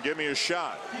senior saying, give me a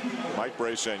shot. Mike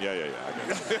Bray saying, yeah.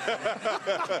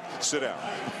 Sit down.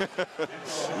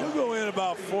 We'll go in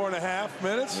about 4.5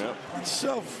 minutes. Yep.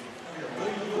 Itself.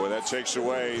 Boy, that takes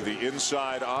away the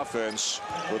inside offense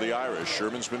for the Irish.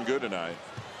 Sherman's been good tonight.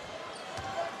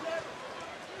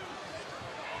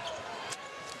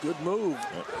 Good move.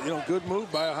 Yep. Good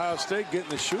move by Ohio State getting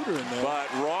the shooter in there.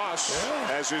 But Ross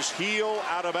has his heel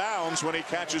out of bounds when he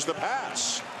catches the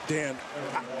pass. Dan,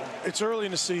 it's early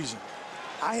in the season.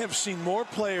 I have seen more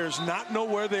players not know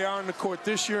where they are in the court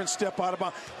this year and step out of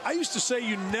bounds. I used to say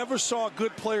you never saw a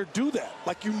good player do that.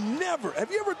 Like you never.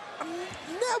 Have you ever?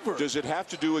 Never. Does it have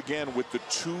to do again with the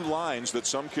 2 lines that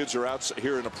some kids are out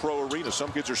here in a pro arena?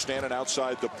 Some kids are standing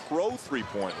outside the pro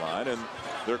 3-point line and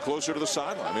they're closer to the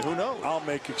sideline. I mean, who knows? I'll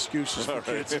make excuses for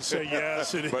kids and say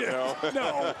yes, it is. But no.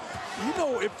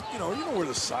 No. You know where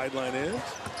the sideline is.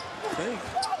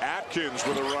 Atkins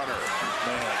with a runner.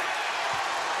 Man.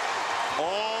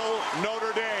 All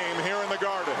Notre Dame here in the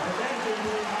Garden.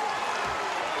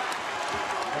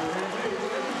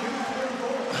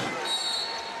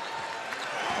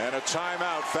 And a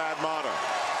timeout, Thad Matta.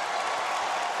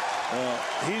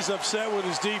 He's upset with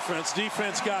his defense.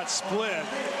 Defense got split.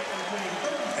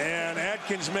 And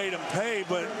Atkins made him pay,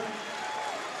 but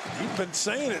you've been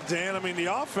saying it, Dan. I mean, the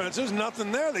offense, there's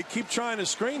nothing there. They keep trying to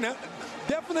screen. That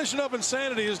definition of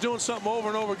insanity is doing something over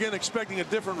and over again, expecting a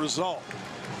different result.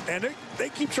 And they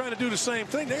keep trying to do the same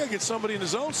thing. They got to get somebody in the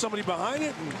zone, somebody behind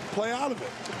it, and play out of it.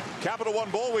 Capital One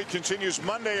Bowl Week continues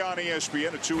Monday on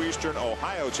ESPN at 2 Eastern.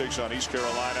 Ohio takes on East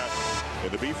Carolina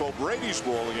in the Beef O'Brady's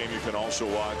Bowl, a game you can also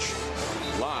watch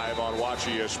live on Watch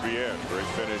ESPN. Great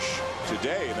finish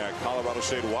today in that Colorado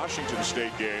State-Washington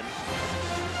State game.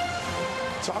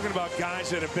 Talking about guys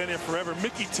that have been here forever.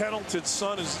 Mickey Tettleton's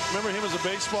son is, remember him as a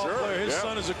baseball player? His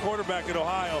son is a quarterback at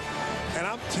Ohio. And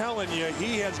I'm telling you,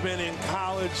 he has been in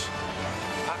college.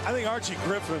 I think Archie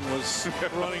Griffin was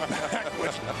running back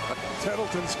when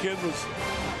Tettleton's kid was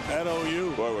at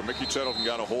OU. Boy, when Mickey Tettleton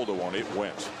got a hold of one, it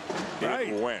went.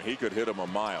 It went. He could hit him a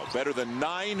mile. Better than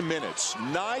 9 minutes.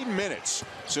 9 minutes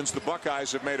since the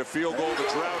Buckeyes have made a field goal. The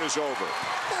drought is over.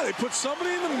 Yeah, they put somebody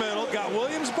in the middle, got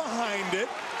Williams behind it.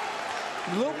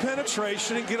 A little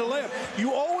penetration and get a layup.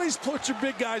 You always put your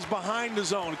big guys behind the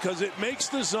zone because it makes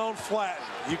the zone flat.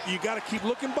 You got to keep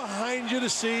looking behind you to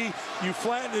see. You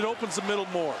flatten it, opens the middle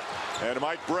more. And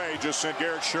Mike Bray just sent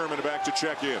Garrick Sherman back to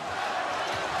check in.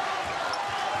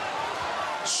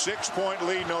 6-point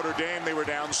lead Notre Dame. They were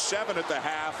down 7 at the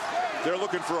half. They're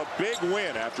looking for a big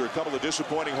win after a couple of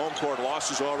disappointing home court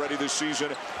losses already this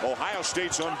season. Ohio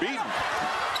State's unbeaten.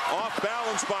 Off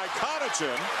balance by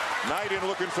Connaughton. Knight in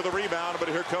looking for the rebound, but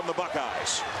here come the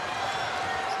Buckeyes.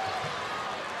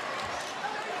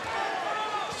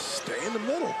 Stay in the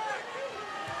middle.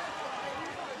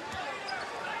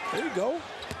 There you go.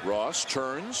 Ross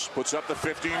turns, puts up the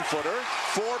 15-footer.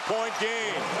 4-point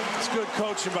game. It's good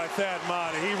coaching by Thad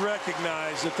Matta. He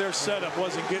recognized that their setup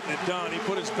wasn't getting it done. He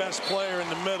put his best player in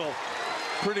the middle.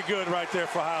 Pretty good right there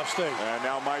for Ohio State. And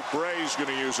now Mike Bray's going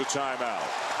to use a timeout.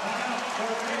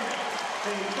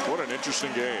 What an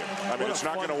interesting game. I mean, it's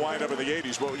not going to wind up in the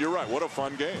 80s, but you're right. What a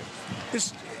fun game.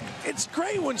 It's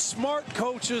great when smart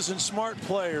coaches and smart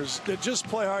players that just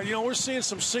play hard. You know, we're seeing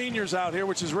some seniors out here,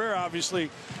 which is rare, obviously,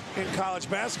 in college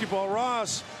basketball.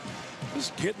 Ross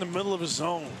just get in the middle of his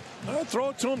zone.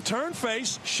 Throw it to him, turn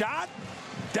face, shot,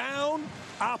 down.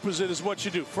 Opposite is what you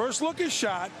do. First look is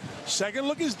shot. Second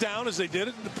look is down, as they did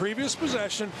it in the previous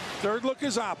possession. Third look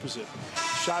is opposite.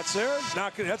 Shots there.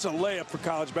 That's a layup for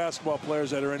college basketball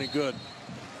players that are any good.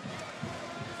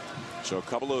 So a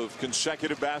couple of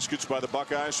consecutive baskets by the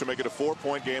Buckeyes to make it a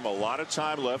 4-point game. A lot of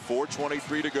time left.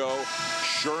 4:23 to go.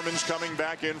 Sherman's coming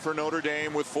back in for Notre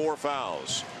Dame with 4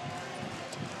 fouls.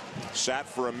 Sat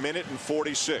for a minute and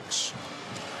 46.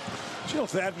 You know,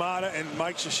 Thad Matta and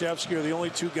Mike Krzyzewski are the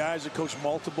only 2 guys that coach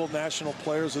multiple National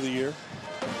Players of the Year.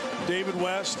 David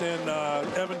West and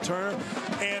Evan Turner.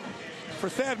 And for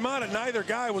Thad Matta, neither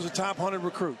guy was a top 100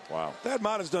 recruit. Wow. Thad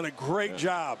Matta's done a great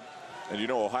job. And you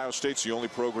know, Ohio State's the only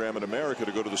program in America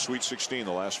to go to the Sweet 16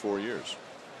 the last 4 years.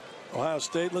 Ohio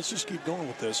State, let's just keep going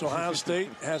with this. Ohio State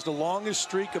has the longest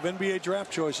streak of NBA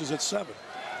draft choices at 7.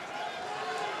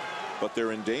 But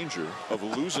they're in danger of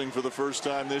losing for the first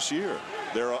time this year.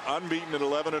 They're unbeaten at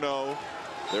 11-0.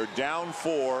 They're down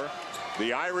 4.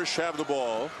 The Irish have the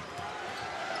ball.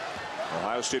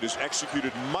 Ohio State has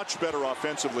executed much better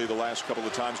offensively the last couple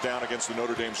of times down against the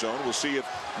Notre Dame zone. We'll see if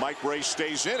Mike Brey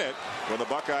stays in it when the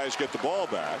Buckeyes get the ball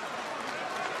back.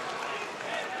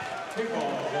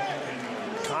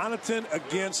 Connaughton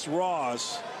against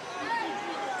Ross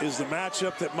is the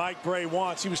matchup that Mike Brey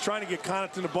wants. He was trying to get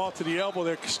Connaughton the ball to the elbow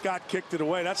there. Scott kicked it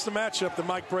away. That's the matchup that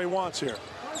Mike Brey wants here.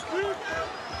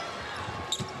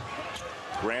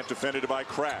 Grant defended by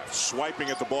Kraft, swiping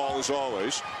at the ball as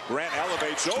always. Grant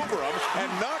elevates over him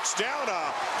and knocks down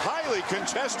a highly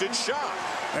contested shot.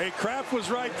 Hey, Kraft was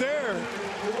right there.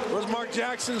 What does Mark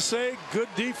Jackson say? Good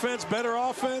defense, better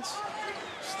offense.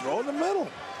 Just throw it in the middle.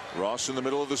 Ross in the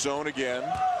middle of the zone again.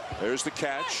 There's the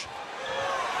catch.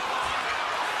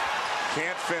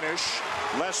 Can't finish.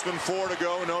 Less than 4 to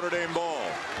go. Notre Dame ball.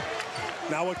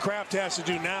 Now what Kraft has to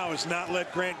do now is not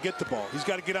let Grant get the ball. He's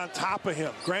got to get on top of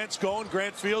him. Grant's going.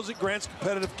 Grant feels it. Grant's a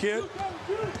competitive kid.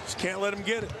 Just can't let him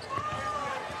get it.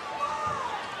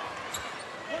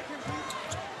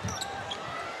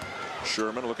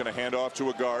 Sherman looking to hand off to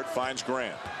a guard. Finds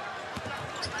Grant.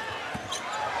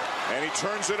 And he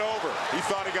turns it over. He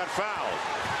thought he got fouled.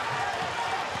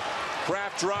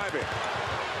 Kraft driving.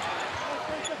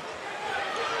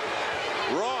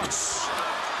 Ross.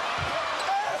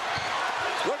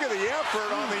 Look at the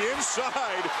effort on the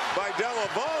inside by Della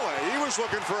Valle. He was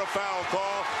looking for a foul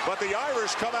call, but the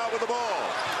Irish come out with the ball.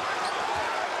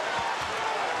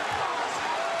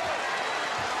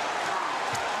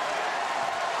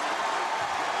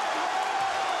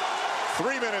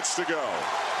 Three minutes to go.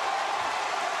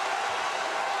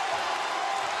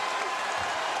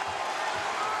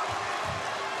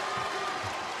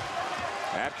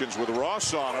 Atkins with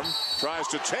Ross on him, tries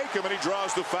to take him, and he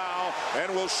draws the foul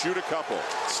and will shoot a couple.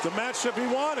 It's the matchup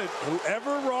he wanted.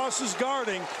 Whoever Ross is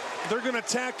guarding, they're going to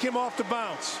attack him off the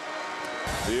bounce.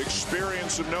 The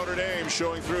experience of Notre Dame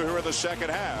showing through here in the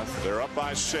second half. They're up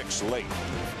by 6 late.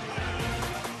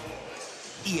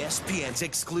 ESPN's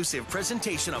exclusive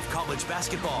presentation of college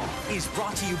basketball is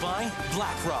brought to you by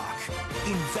BlackRock.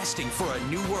 Investing for a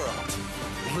new world.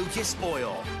 Lucas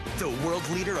Oil, the world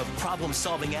leader of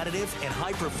problem-solving additive and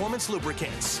high-performance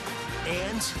lubricants.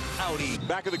 And Audi.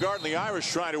 Back in the Garden, the Irish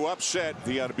trying to upset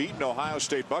the unbeaten Ohio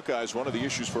State Buckeyes. One of the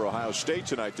issues for Ohio State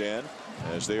tonight, Dan,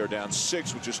 as they are down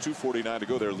 6 with just 2:49 to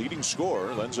go. Their leading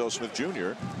scorer, Lenzel Smith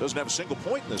Jr., doesn't have a single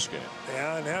point in this game.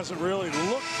 Yeah, and hasn't really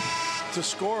looked to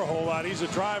score a whole lot. He's a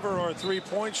driver or a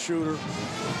three-point shooter.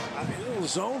 I mean, the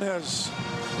zone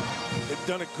they've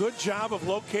done a good job of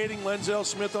locating Lenzel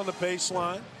Smith on the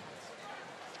baseline.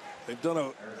 They've done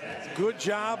a good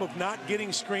job of not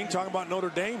getting screened. Talking about Notre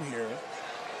Dame here.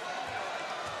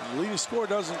 The leading scorer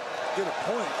doesn't get a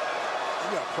point.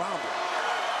 You got a problem.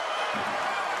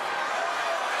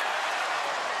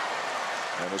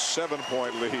 And a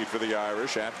 7-point lead for the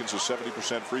Irish. Atkins, a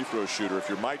 70% free throw shooter. If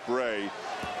you're Mike Brey,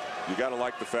 you got to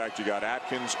like the fact you got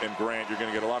Atkins and Grant. You're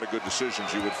going to get a lot of good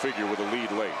decisions, you would figure, with a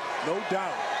lead late. No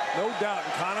doubt. No doubt.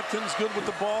 And Connaughton's good with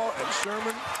the ball, and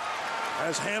Sherman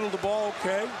has handled the ball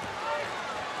okay.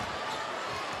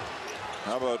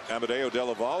 How about Amadeo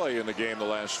Della Valle in the game the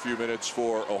last few minutes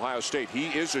for Ohio State? He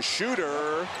is a shooter.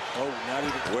 Oh, not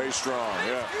even. Way strong,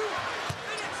 yeah.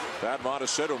 Thad Matta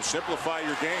said to him, simplify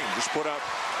your game. Just put up,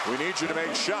 we need you to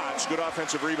make shots. Good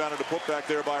offensive rebound and a putback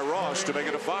there by Ross to make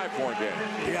it a 5-point game.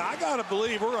 Yeah, I got to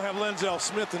believe we're going to have Lenzel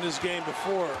Smith in this game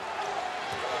before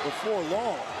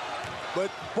long. But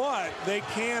they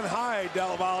can hide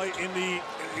Della Valle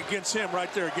against him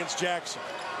right there against Jackson.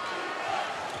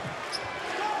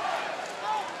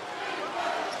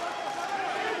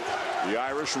 The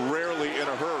Irish rarely in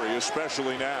a hurry,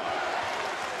 especially now.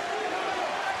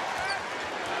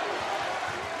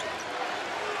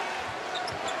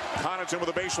 Connaughton with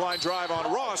a baseline drive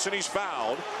on Ross, and he's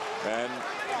fouled.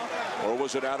 Or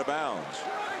was it out of bounds?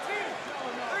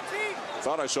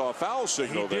 Thought I saw a foul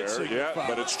signal there. Yeah,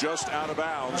 but it's just out of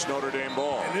bounds. Notre Dame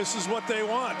ball. And this is what they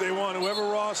want. They want whoever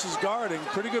Ross is guarding.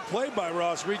 Pretty good play by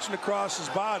Ross, reaching across his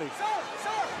body.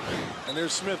 And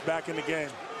there's Smith back in the game.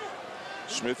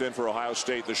 Smith in for Ohio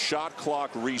State. The shot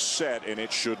clock reset, and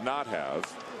it should not have.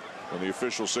 When the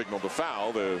official signaled the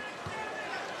foul, the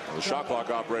shot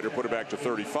clock operator put it back to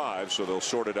 35, so they'll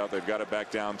sort it out. They've got it back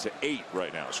down to 8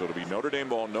 right now. So it'll be Notre Dame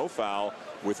ball, no foul,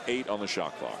 with 8 on the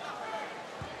shot clock.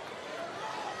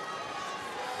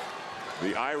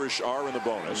 The Irish are in the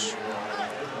bonus.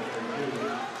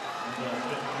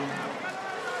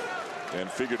 And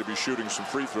figure to be shooting some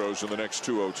free throws in the next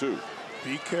 2:02.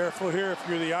 Be careful here if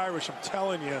you're the Irish. I'm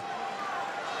telling you.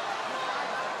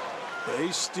 They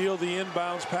steal the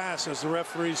inbounds pass as the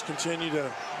referees continue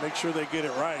to make sure they get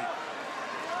it right.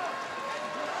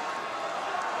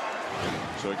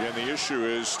 So again, the issue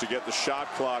is to get the shot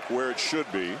clock where it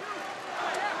should be.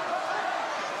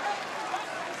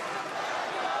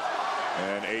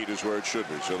 And 8 is where it should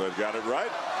be. So they've got it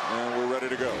right, and we're ready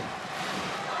to go.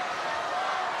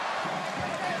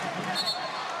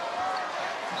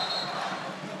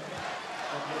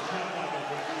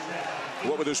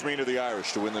 What would this mean to the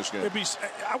Irish to win this game?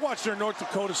 I watched their North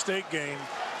Dakota State game.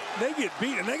 They get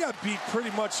beat, and they got beat pretty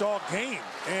much all game.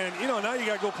 And, you know, now you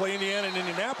got to go play Indiana and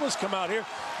Indianapolis, come out here.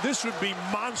 This would be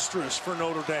monstrous for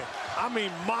Notre Dame. I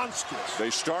mean, monstrous. They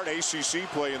start ACC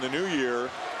play in the new year.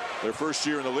 Their first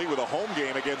year in the league with a home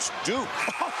game against Duke.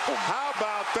 How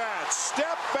about that?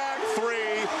 Step back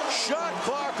 3. Shot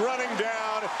clock running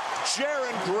down.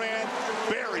 Jaron Grant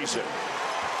buries it.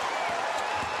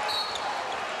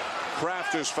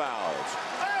 Kraft is fouled.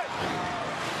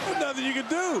 There's nothing you can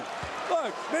do.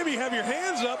 Look, maybe have your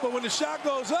hands up, but when the shot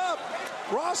goes up,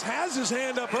 Ross has his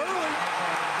hand up early.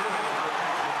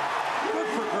 Good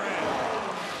for Grant.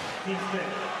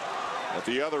 At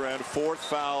the other end, 4th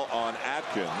foul on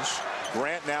Atkins.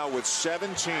 Grant now with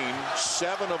 17,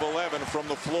 7 of 11 from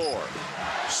the floor.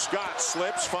 Scott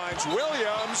slips, finds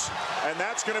Williams, and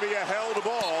that's going to be a held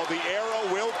ball. The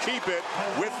arrow will keep it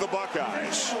with the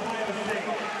Buckeyes.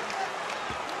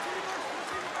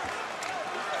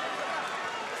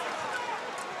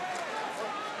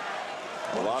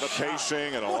 A lot of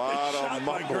pacing and a lot of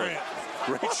mumbling.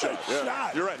 Great shot.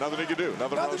 Yeah. You're right. Nothing he can do.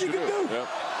 Nothing else you can do. Yep.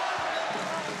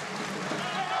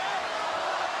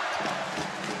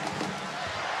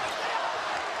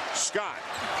 Scott.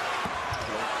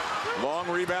 Long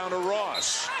rebound to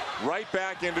Ross. Right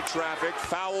back into traffic.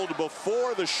 Fouled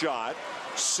before the shot.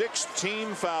 6th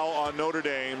team foul on Notre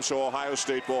Dame. So Ohio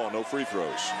State ball. No free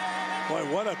throws. Boy,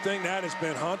 what a thing that has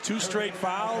been, huh? 2 straight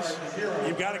fouls.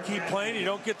 You've got to keep playing. You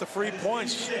don't get the free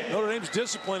points. Notre Dame's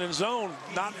discipline in zone,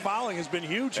 not fouling, has been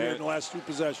huge here in the last 2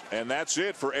 possessions. And that's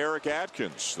it for Eric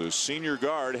Atkins. The senior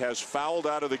guard has fouled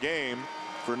out of the game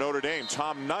for Notre Dame.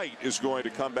 Tom Knight is going to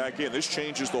come back in. This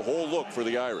changes the whole look for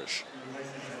the Irish.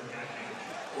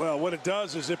 Well, what it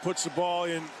does is it puts the ball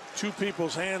in 2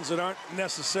 people's hands that aren't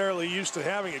necessarily used to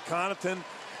having it. Connaughton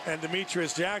and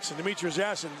Demetrius Jackson. Demetrius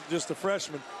Jackson, just a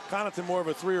freshman. Connaughton more of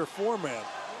a 3 or 4 man.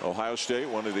 Ohio State,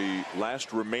 one of the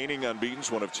last remaining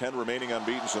unbeatens, one of 10 remaining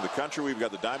unbeatens in the country. We've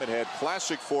got the Diamond Head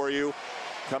Classic for you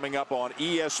coming up on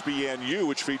ESPNU,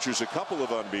 which features a couple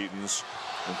of unbeatens,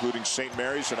 including St.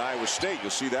 Mary's and Iowa State. You'll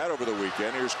see that over the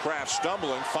weekend. Here's Kraft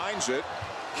stumbling, finds it,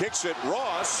 kicks it.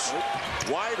 Ross,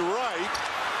 wide right.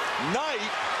 Knight,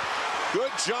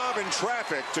 good job in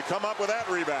traffic to come up with that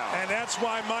rebound. And that's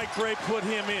why Mike Gray put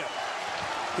him in.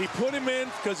 He put him in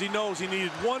because he knows he needed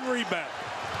 1 rebound.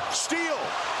 Steal.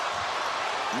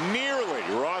 Nearly.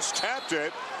 Ross tapped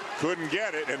it. Couldn't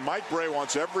get it. And Mike Gray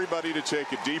wants everybody to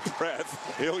take a deep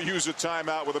breath. He'll use a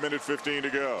timeout with 1:15 to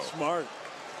go. Smart.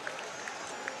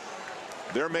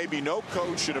 There may be no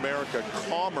coach in America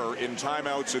calmer in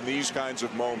timeouts in these kinds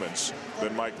of moments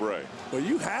than Mike Gray. Well,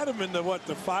 you had him in the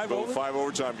 5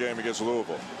 overtime game against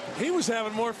Louisville. He was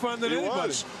having more fun than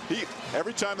anybody.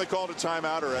 Every time they called a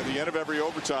timeout or at the end of every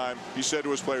overtime, he said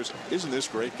to his players, "Isn't this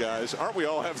great, guys? Aren't we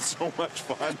all having so much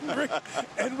fun?"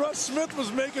 And Russ Smith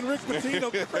was making Rick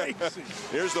Pitino crazy.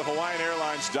 Here's the Hawaiian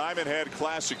Airlines Diamond Head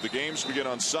Classic. The games begin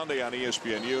on Sunday on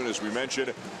ESPNU, and as we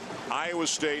mentioned, Iowa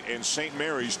State and St.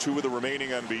 Mary's, two of the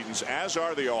remaining unbeatens, as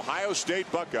are the Ohio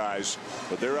State Buckeyes,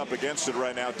 but they're up against it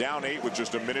right now, down 8 with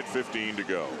just 1:15 to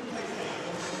go.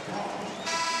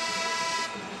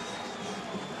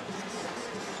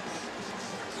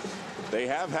 They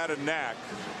have had a knack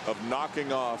of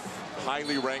knocking off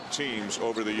highly ranked teams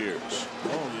over the years.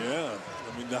 Oh, yeah.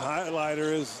 I mean, the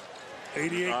highlighter is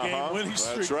 88-game winning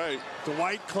streak. That's right.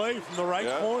 Dwight Clay from the right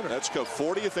corner. That's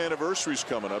 40th anniversary's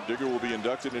coming up. Digger will be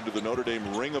inducted into the Notre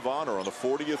Dame Ring of Honor on the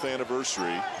 40th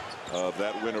anniversary of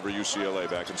that win over UCLA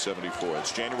back in '74.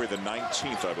 It's January the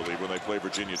 19th, I believe, when they play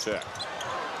Virginia Tech.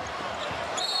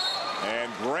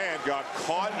 And Grant got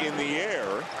caught in the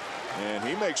air. And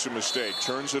he makes a mistake,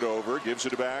 turns it over, gives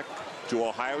it back to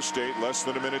Ohio State, less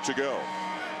than a minute to go.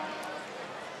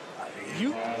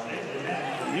 You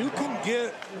can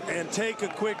get and take a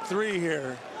quick 3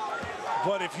 here,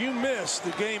 but if you miss,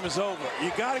 the game is over.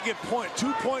 You got to get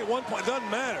 2 point, 1 point,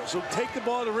 doesn't matter. So take the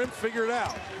ball to the rim, figure it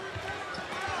out.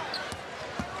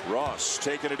 Ross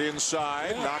taking it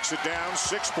inside, knocks it down,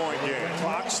 6-point game.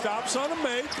 Clock stops on a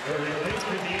make.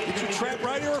 Get your trap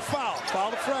right here or foul.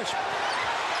 Foul the freshman.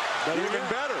 Even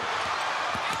better.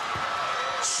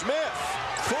 Smith,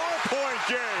 4-point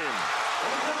game.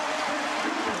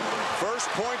 First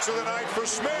points of the night for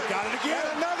Smith. Got it again.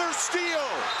 And another steal.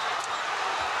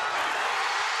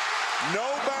 No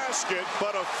basket,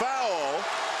 but a foul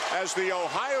as the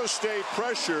Ohio State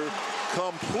pressure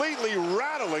completely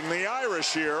rattling the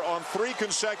Irish here on 3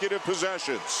 consecutive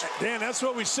possessions. Dan, that's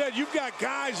what we said. You've got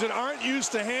guys that aren't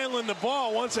used to handling the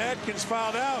ball once Atkins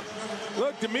fouled out.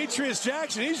 Look, Demetrius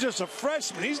Jackson, he's just a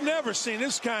freshman. He's never seen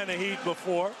this kind of heat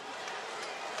before.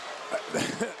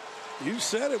 You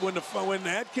said it when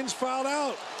Atkins fouled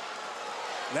out.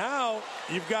 Now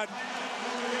you've got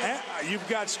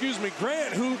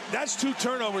Grant, who that's 2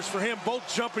 turnovers for him, both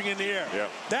jumping in the air. Yep.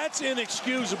 That's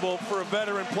inexcusable for a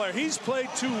veteran player. He's played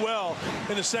too well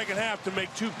in the second half to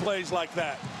make 2 plays like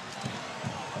that.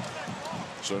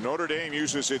 So Notre Dame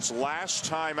uses its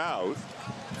last timeout.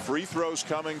 Free throws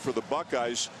coming for the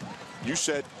Buckeyes. You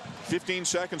said 15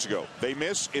 seconds ago. They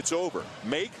miss, it's over.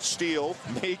 Make, steal,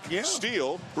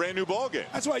 steal, brand new ball game.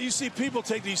 That's why you see people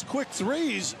take these quick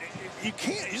threes. You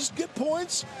can't. You just get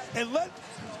points and let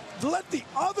the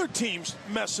other teams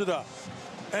mess it up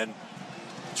and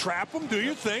trap them, do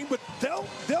your thing, but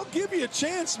they'll give you a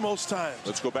chance most times.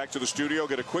 Let's go back to the studio,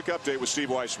 get a quick update with Steve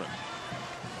Weissman.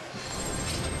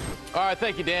 All right,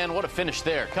 thank you, Dan. What a finish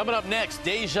there. Coming up next,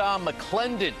 Deja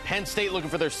McClendon. Penn State looking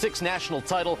for their 6th national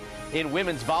title in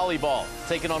women's volleyball.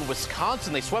 Taking on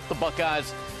Wisconsin. They swept the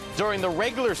Buckeyes during the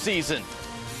regular season.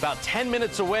 About 10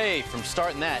 minutes away from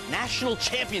starting that national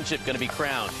championship going to be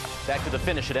crowned. Back to the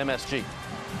finish at MSG.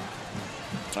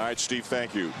 All right, Steve,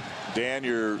 thank you. Dan,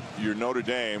 your Notre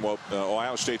Dame, well,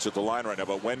 Ohio State's at the line right now,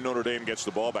 but when Notre Dame gets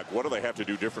the ball back, what do they have to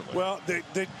do differently? Well,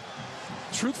 they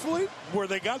truthfully, where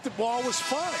they got the ball was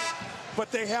fine,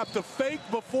 but they have to fake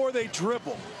before they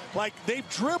dribble. Like, they've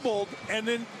dribbled and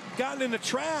then gotten in the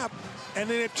trap, and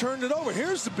then they've turned it over.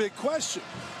 Here's the big question.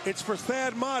 It's for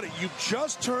Thad Matta. You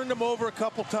just turned them over a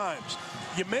couple times.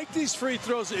 You make these free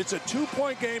throws. It's a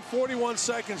 2-point game, 41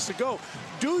 seconds to go.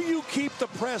 Do you keep the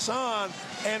press on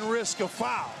and risk a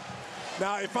foul?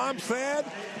 Now, if I'm Thad,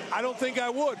 I don't think I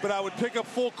would, but I would pick up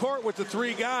full court with the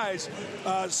 3 guys,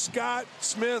 Scott,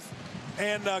 Smith,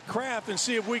 and Kraft, and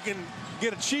see if we can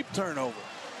get a cheap turnover.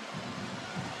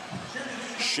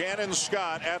 Shannon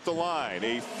Scott at the line,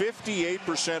 a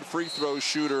 58% free throw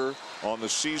shooter on the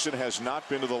season, has not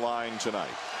been to the line tonight.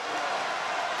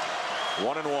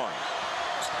 1-1.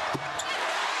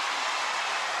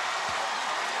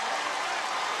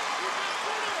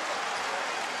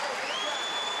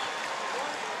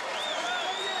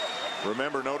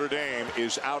 Remember, Notre Dame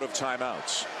is out of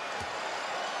timeouts.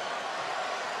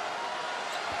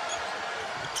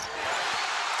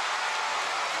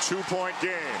 Two-point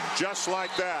game, just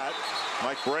like that.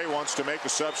 Mike Bray wants to make a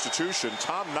substitution.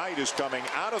 Tom Knight is coming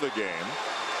out of the game,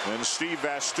 and Steve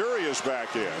Vasturia is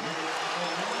back in.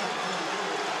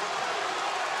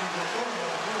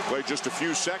 Played just a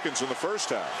few seconds in the first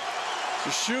half.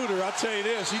 The shooter, I'll tell you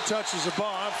this, he touches the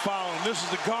ball, I'm fouling. This is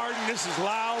the Garden, this is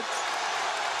loud.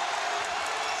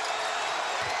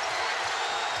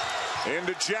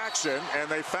 Into Jackson, and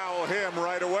they foul him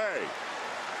right away.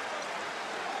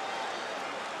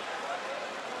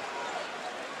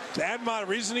 The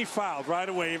reason he fouled right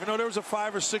away, even though there was a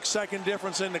 5 or 6 second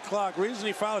difference in the clock, reason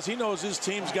he fouled is he knows his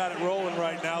team's got it rolling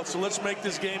right now. So let's make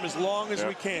this game as long as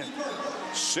we can.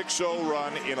 6-0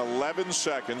 run in 11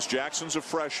 seconds. Jackson's a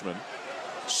freshman.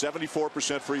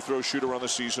 74% free throw shooter on the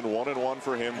season. 1-1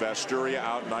 for him. Vasturia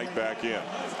out, Knight back in.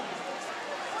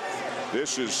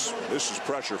 This is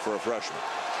pressure for a freshman.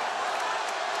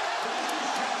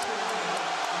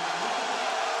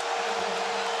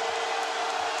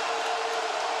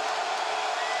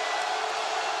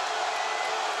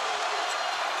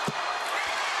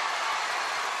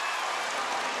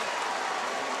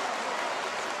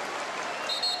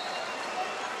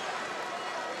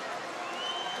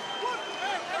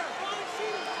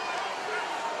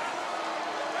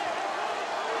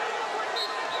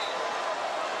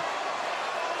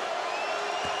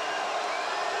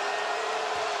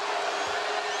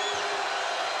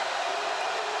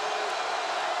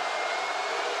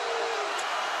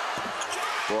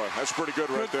 Boy, that's pretty good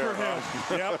right there. For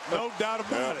him. Yep, no doubt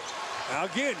about it. Now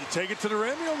again, you take it to the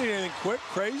rim. You don't need anything quick,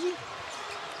 crazy.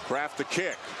 Kraft the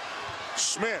kick.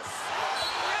 Smith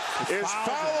is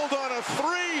fouled on a 3.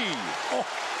 Oh.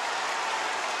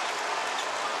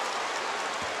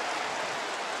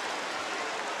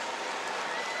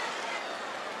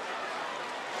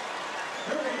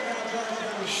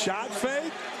 Shot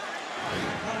fake.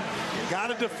 Got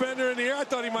a defender in the air. I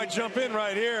thought he might jump in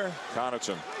right here.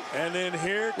 Connaughton. And then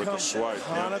here with comes the swipe.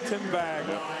 Connaughton back.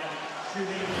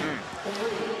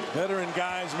 Veteran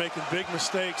guys making big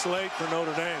mistakes late for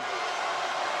Notre Dame.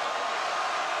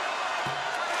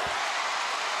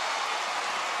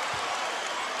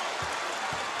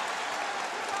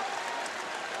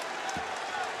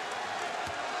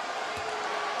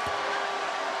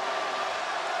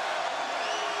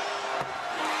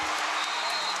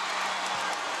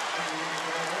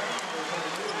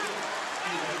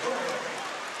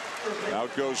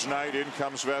 Out goes Knight, in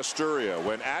comes Vasturia.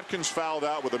 When Atkins fouled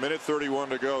out with 1:31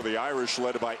 to go, the Irish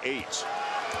led by 8.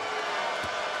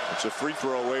 It's a free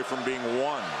throw away from being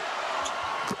 1.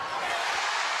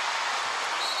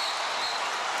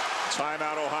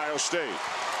 Timeout, Ohio State.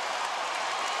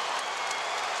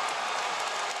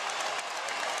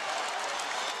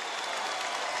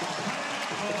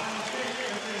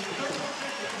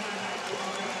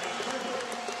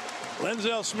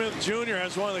 Lenzel Smith Jr.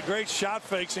 has one of the great shot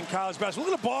fakes in college basketball.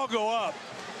 Look at the ball go up.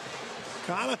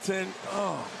 Connaughton,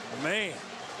 oh man.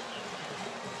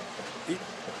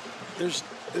 There's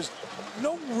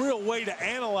no real way to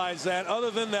analyze that other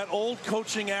than that old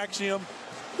coaching axiom.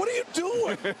 What are you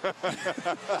doing?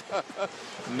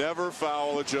 Never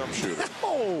foul a jump shooter.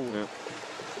 No. Yeah.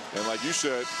 And like you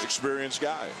said, experienced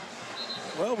guy.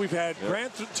 Well, we've had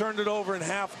Grant turned it over in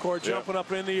half court, jumping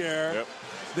up in the air. Yep.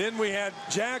 Then we had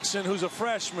Jackson, who's a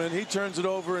freshman. He turns it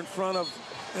over in front of,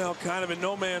 kind of in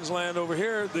no man's land over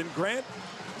here. Then Grant,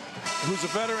 who's a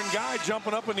veteran guy,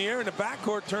 jumping up in the air in the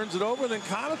backcourt, turns it over. Then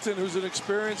Connaughton, who's an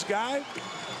experienced guy,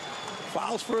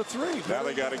 fouls for a 3. Now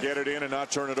they got to get it in and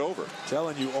not turn it over.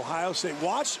 Telling you, Ohio State.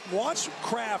 Watch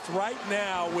Kraft right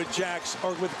now with Jackson,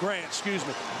 or with Grant, excuse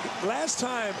me. Last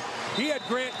time he had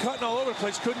Grant cutting all over the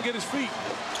place, couldn't get his feet.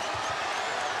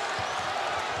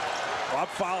 Well, I'm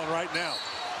fouling right now.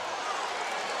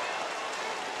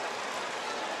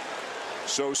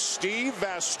 So Steve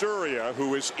Vasturia,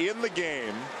 who is in the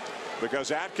game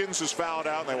because Atkins is fouled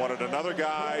out and they wanted another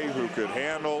guy who could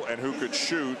handle and who could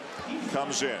shoot,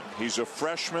 comes in. He's a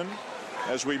freshman,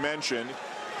 as we mentioned.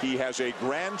 He has a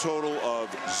grand total of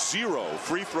 0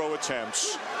 free throw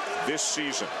attempts this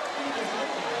season.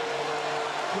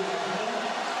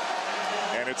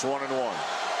 And it's 1-1.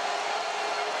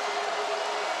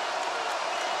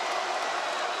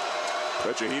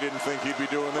 Bet you he didn't think he'd be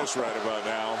doing this right about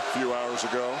now, a few hours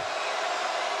ago.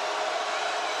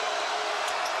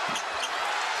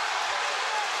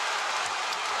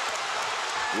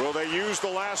 Will they use the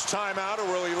last timeout, or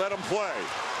will he let him play?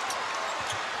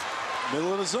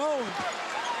 Middle of the zone.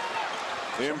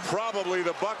 And probably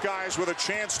the Buckeyes with a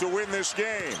chance to win this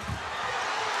game.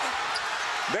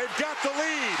 They've got the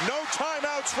lead. No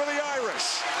timeouts for the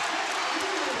Irish.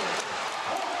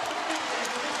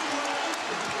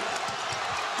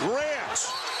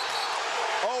 Grant.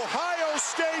 Ohio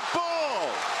State ball.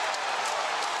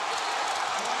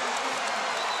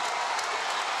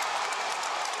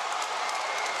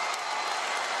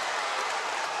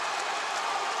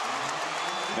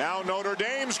 Now Notre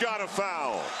Dame's got a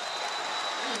foul.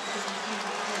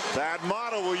 Thad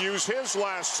Matta will use his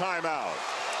last timeout.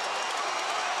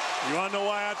 You want to know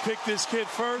why I picked this kid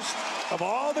first? Of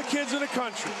all the kids in the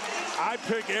country, I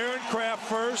pick Aaron Kraft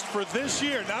first for this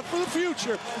year, not for the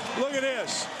future. Look at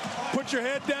this. Put your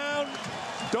head down.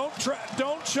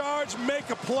 Don't charge, make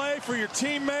a play for your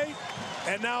teammate.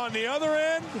 And now on the other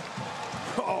end,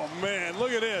 oh man,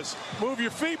 look at this. Move your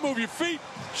feet,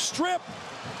 strip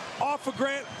off of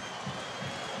Grant.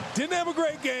 Didn't have a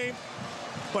great game,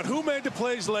 but who made the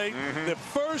plays late? The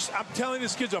first, I'm telling you,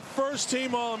 this kid's a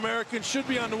first-team All-American, should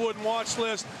be on the Wooden watch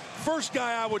list. First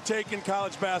guy I would take in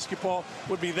college basketball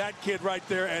would be that kid right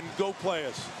there, and go play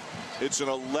us. It's an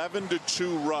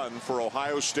 11-2 run for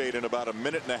Ohio State in about a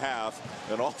minute and a half,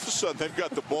 and all of a sudden they've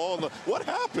got the ball. What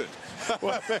happened?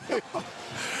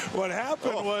 What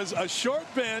happened was a short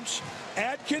bench.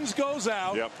 Atkins goes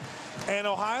out. Yep. And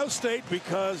Ohio State,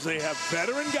 because they have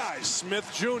veteran guys, Smith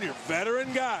Jr.,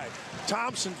 veteran guy,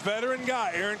 Thompson, veteran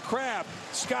guy, Aaron Crabb,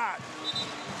 Scott,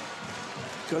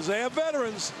 because they have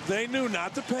veterans, they knew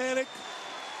not to panic,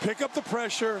 pick up the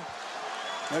pressure.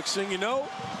 Next thing you know,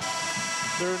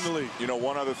 they're in the lead. You know,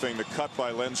 one other thing, the cut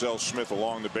by Lenzel Smith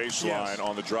along the baseline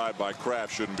on the drive by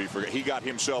Kraft shouldn't be forgotten. He got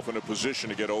himself in a position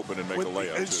to get open and make a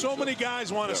layup. And so many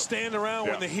guys want to stand around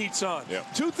when the heat's on.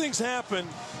 Two things happen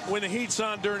when the heat's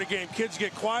on during the game. Kids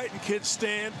get quiet and kids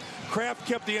stand. Kraft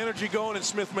kept the energy going, and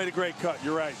Smith made a great cut.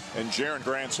 You're right. And Jaron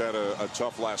Grant's had a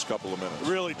tough last couple of minutes.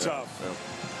 Really tough.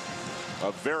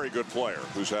 A very good player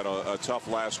who's had a tough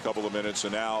last couple of minutes,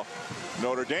 and now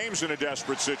Notre Dame's in a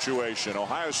desperate situation.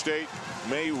 Ohio State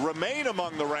may remain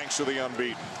among the ranks of the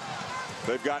unbeaten.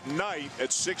 They've got Knight at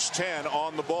 6'10"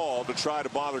 on the ball to try to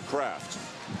bother Kraft.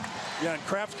 Yeah, and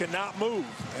Kraft cannot move,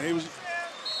 and he was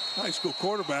a high school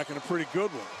quarterback and a pretty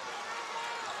good one.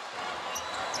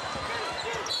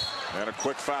 And a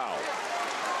quick foul.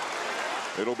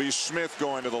 It'll be Smith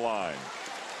going to the line.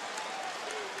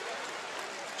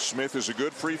 Smith is a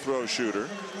good free throw shooter.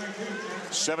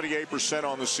 78%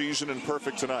 on the season and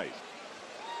perfect tonight.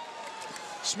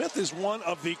 Smith is one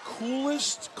of the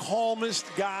coolest, calmest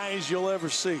guys you'll ever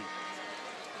see.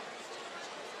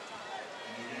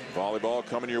 Volleyball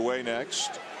coming your way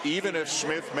next. Even if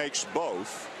Smith makes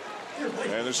both,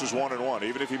 and this is 1-1,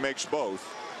 even if he makes both,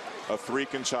 a three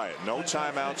can tie it. No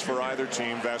timeouts for either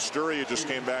team. Vasturia just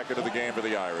came back into the game for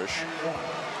the Irish.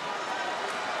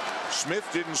 Smith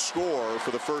didn't score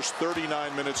for the first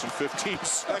 39 minutes and 15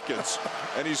 seconds,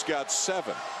 and he's got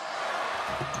 7.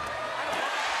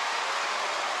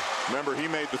 Remember, he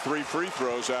made the 3 free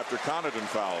throws after Connaughton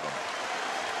fouled him.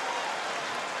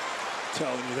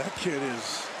 Telling you, that kid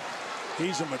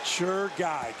he's a mature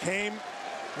guy. Came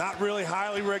not really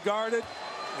highly regarded.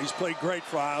 He's played great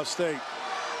for Ohio State.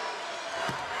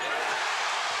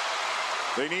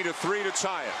 They need a 3 to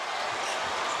tie it.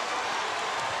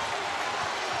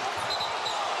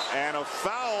 And a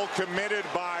foul committed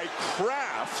by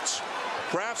Kraft.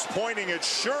 Kraft's pointing at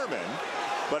Sherman,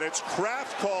 but it's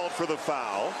Kraft called for the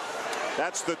foul.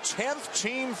 That's the 10th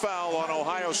team foul on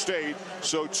Ohio State,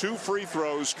 so 2 free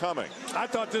throws coming. I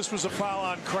thought this was a foul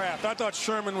on Kraft. I thought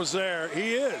Sherman was there.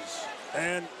 He is.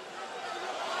 And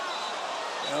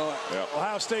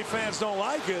Ohio State fans don't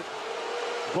like it,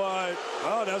 but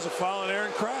that was a foul on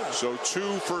Aaron Kraft. So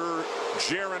 2 for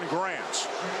Jaron Grant.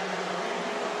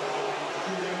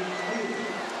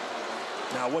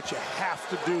 Now what you have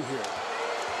to do here.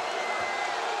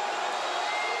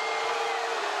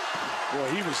 Boy,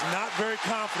 he was not very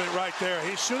confident right there.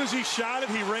 As soon as he shot it,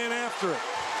 he ran after it.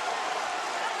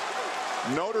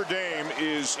 Notre Dame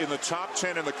is in the top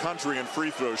 10 in the country in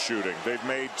free throw shooting. They've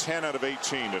made 10 out of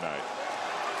 18 tonight.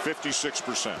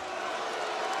 56%.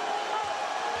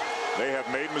 They have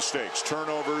made mistakes.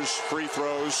 Turnovers, free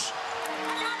throws.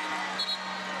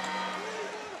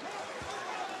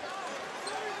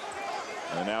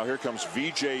 And now here comes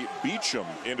VJ Beacham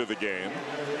into the game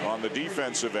on the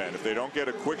defensive end. If they don't get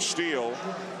a quick steal,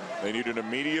 they need an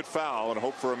immediate foul and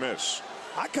hope for a miss.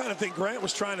 I kind of think Grant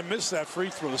was trying to miss that free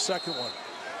throw, the second one.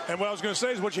 And what I was going to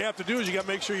say is what you have to do is you got to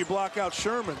make sure you block out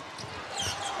Sherman.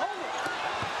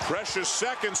 Precious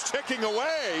seconds ticking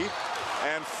away.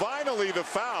 And finally the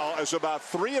foul, as about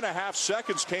 3.5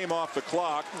 seconds came off the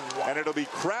clock. And it'll be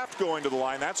Kraft going to the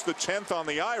line. That's the 10th on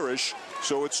the Irish.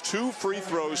 So it's 2 free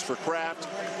throws for Kraft,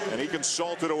 and he can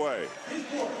salt it away.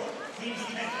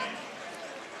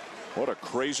 What a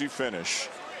crazy finish.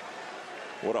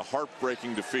 What a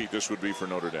heartbreaking defeat this would be for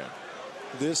Notre Dame.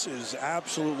 This is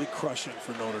absolutely crushing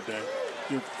for Notre Dame.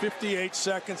 You're 58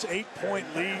 seconds, 8-point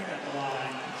lead.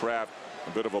 Kraft,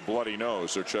 a bit of a bloody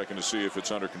nose. They're checking to see if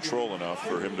it's under control enough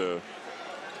for him to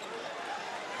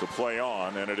play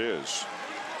on, and it is.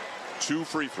 2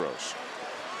 free throws.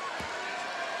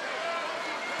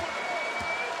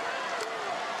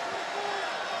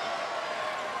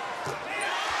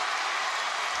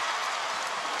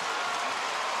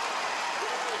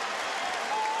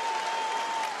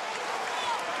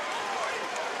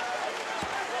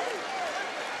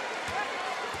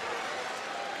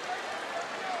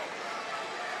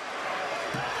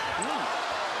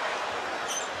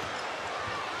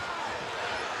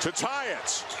 to tie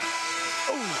it.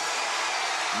 Ooh.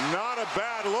 Not a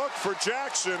bad look for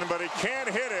Jackson, but he can't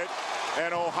hit it.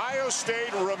 And Ohio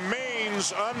State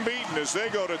remains unbeaten as they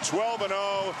go to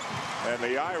 12-0. And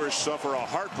the Irish suffer a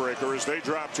heartbreaker as they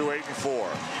drop to 8-4.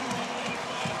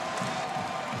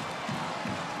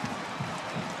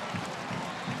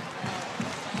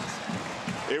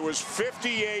 It was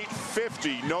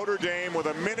 58-50, Notre Dame with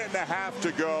a minute and a half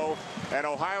to go, and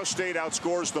Ohio State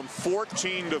outscores them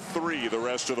 14-3 the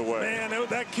rest of the way. Man,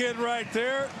 that kid right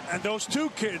there, and those two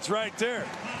kids right there.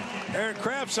 Aaron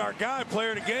Kraft's our guy,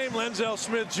 player of the game. Lenzel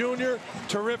Smith Jr.,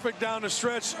 terrific down the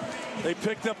stretch. They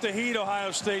picked up the heat,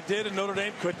 Ohio State did, and Notre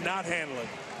Dame could not handle it.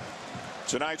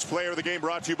 Tonight's player of the game,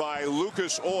 brought to you by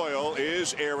Lucas Oil,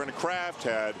 is Aaron Kraft.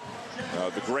 Had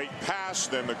the great pass,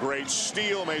 then the great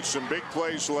steal, made some big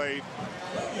plays late,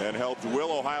 and helped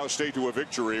will Ohio State to a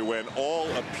victory when all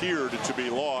appeared to be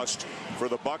lost for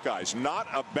the Buckeyes. Not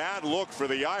a bad look for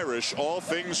the Irish, all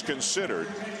things considered.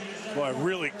 Boy,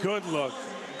 really good look.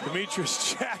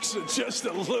 Demetrius Jackson just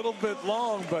a little bit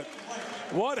long, but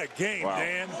what a game, wow.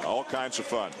 Dan. All kinds of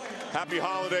fun. Happy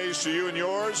holidays to you and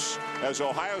yours as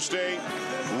Ohio State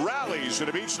rallies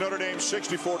and beats Notre Dame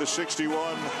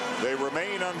 64-61. They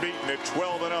remain unbeaten at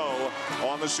 12-0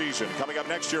 on the season. Coming up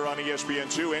next year on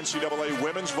ESPN2, NCAA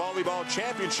Women's Volleyball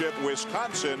Championship,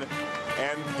 Wisconsin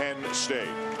and Penn State.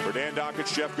 For Dan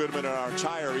Dockett, Jeff Goodman, and our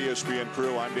entire ESPN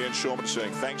crew, I'm Dan Shulman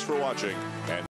saying thanks for watching. And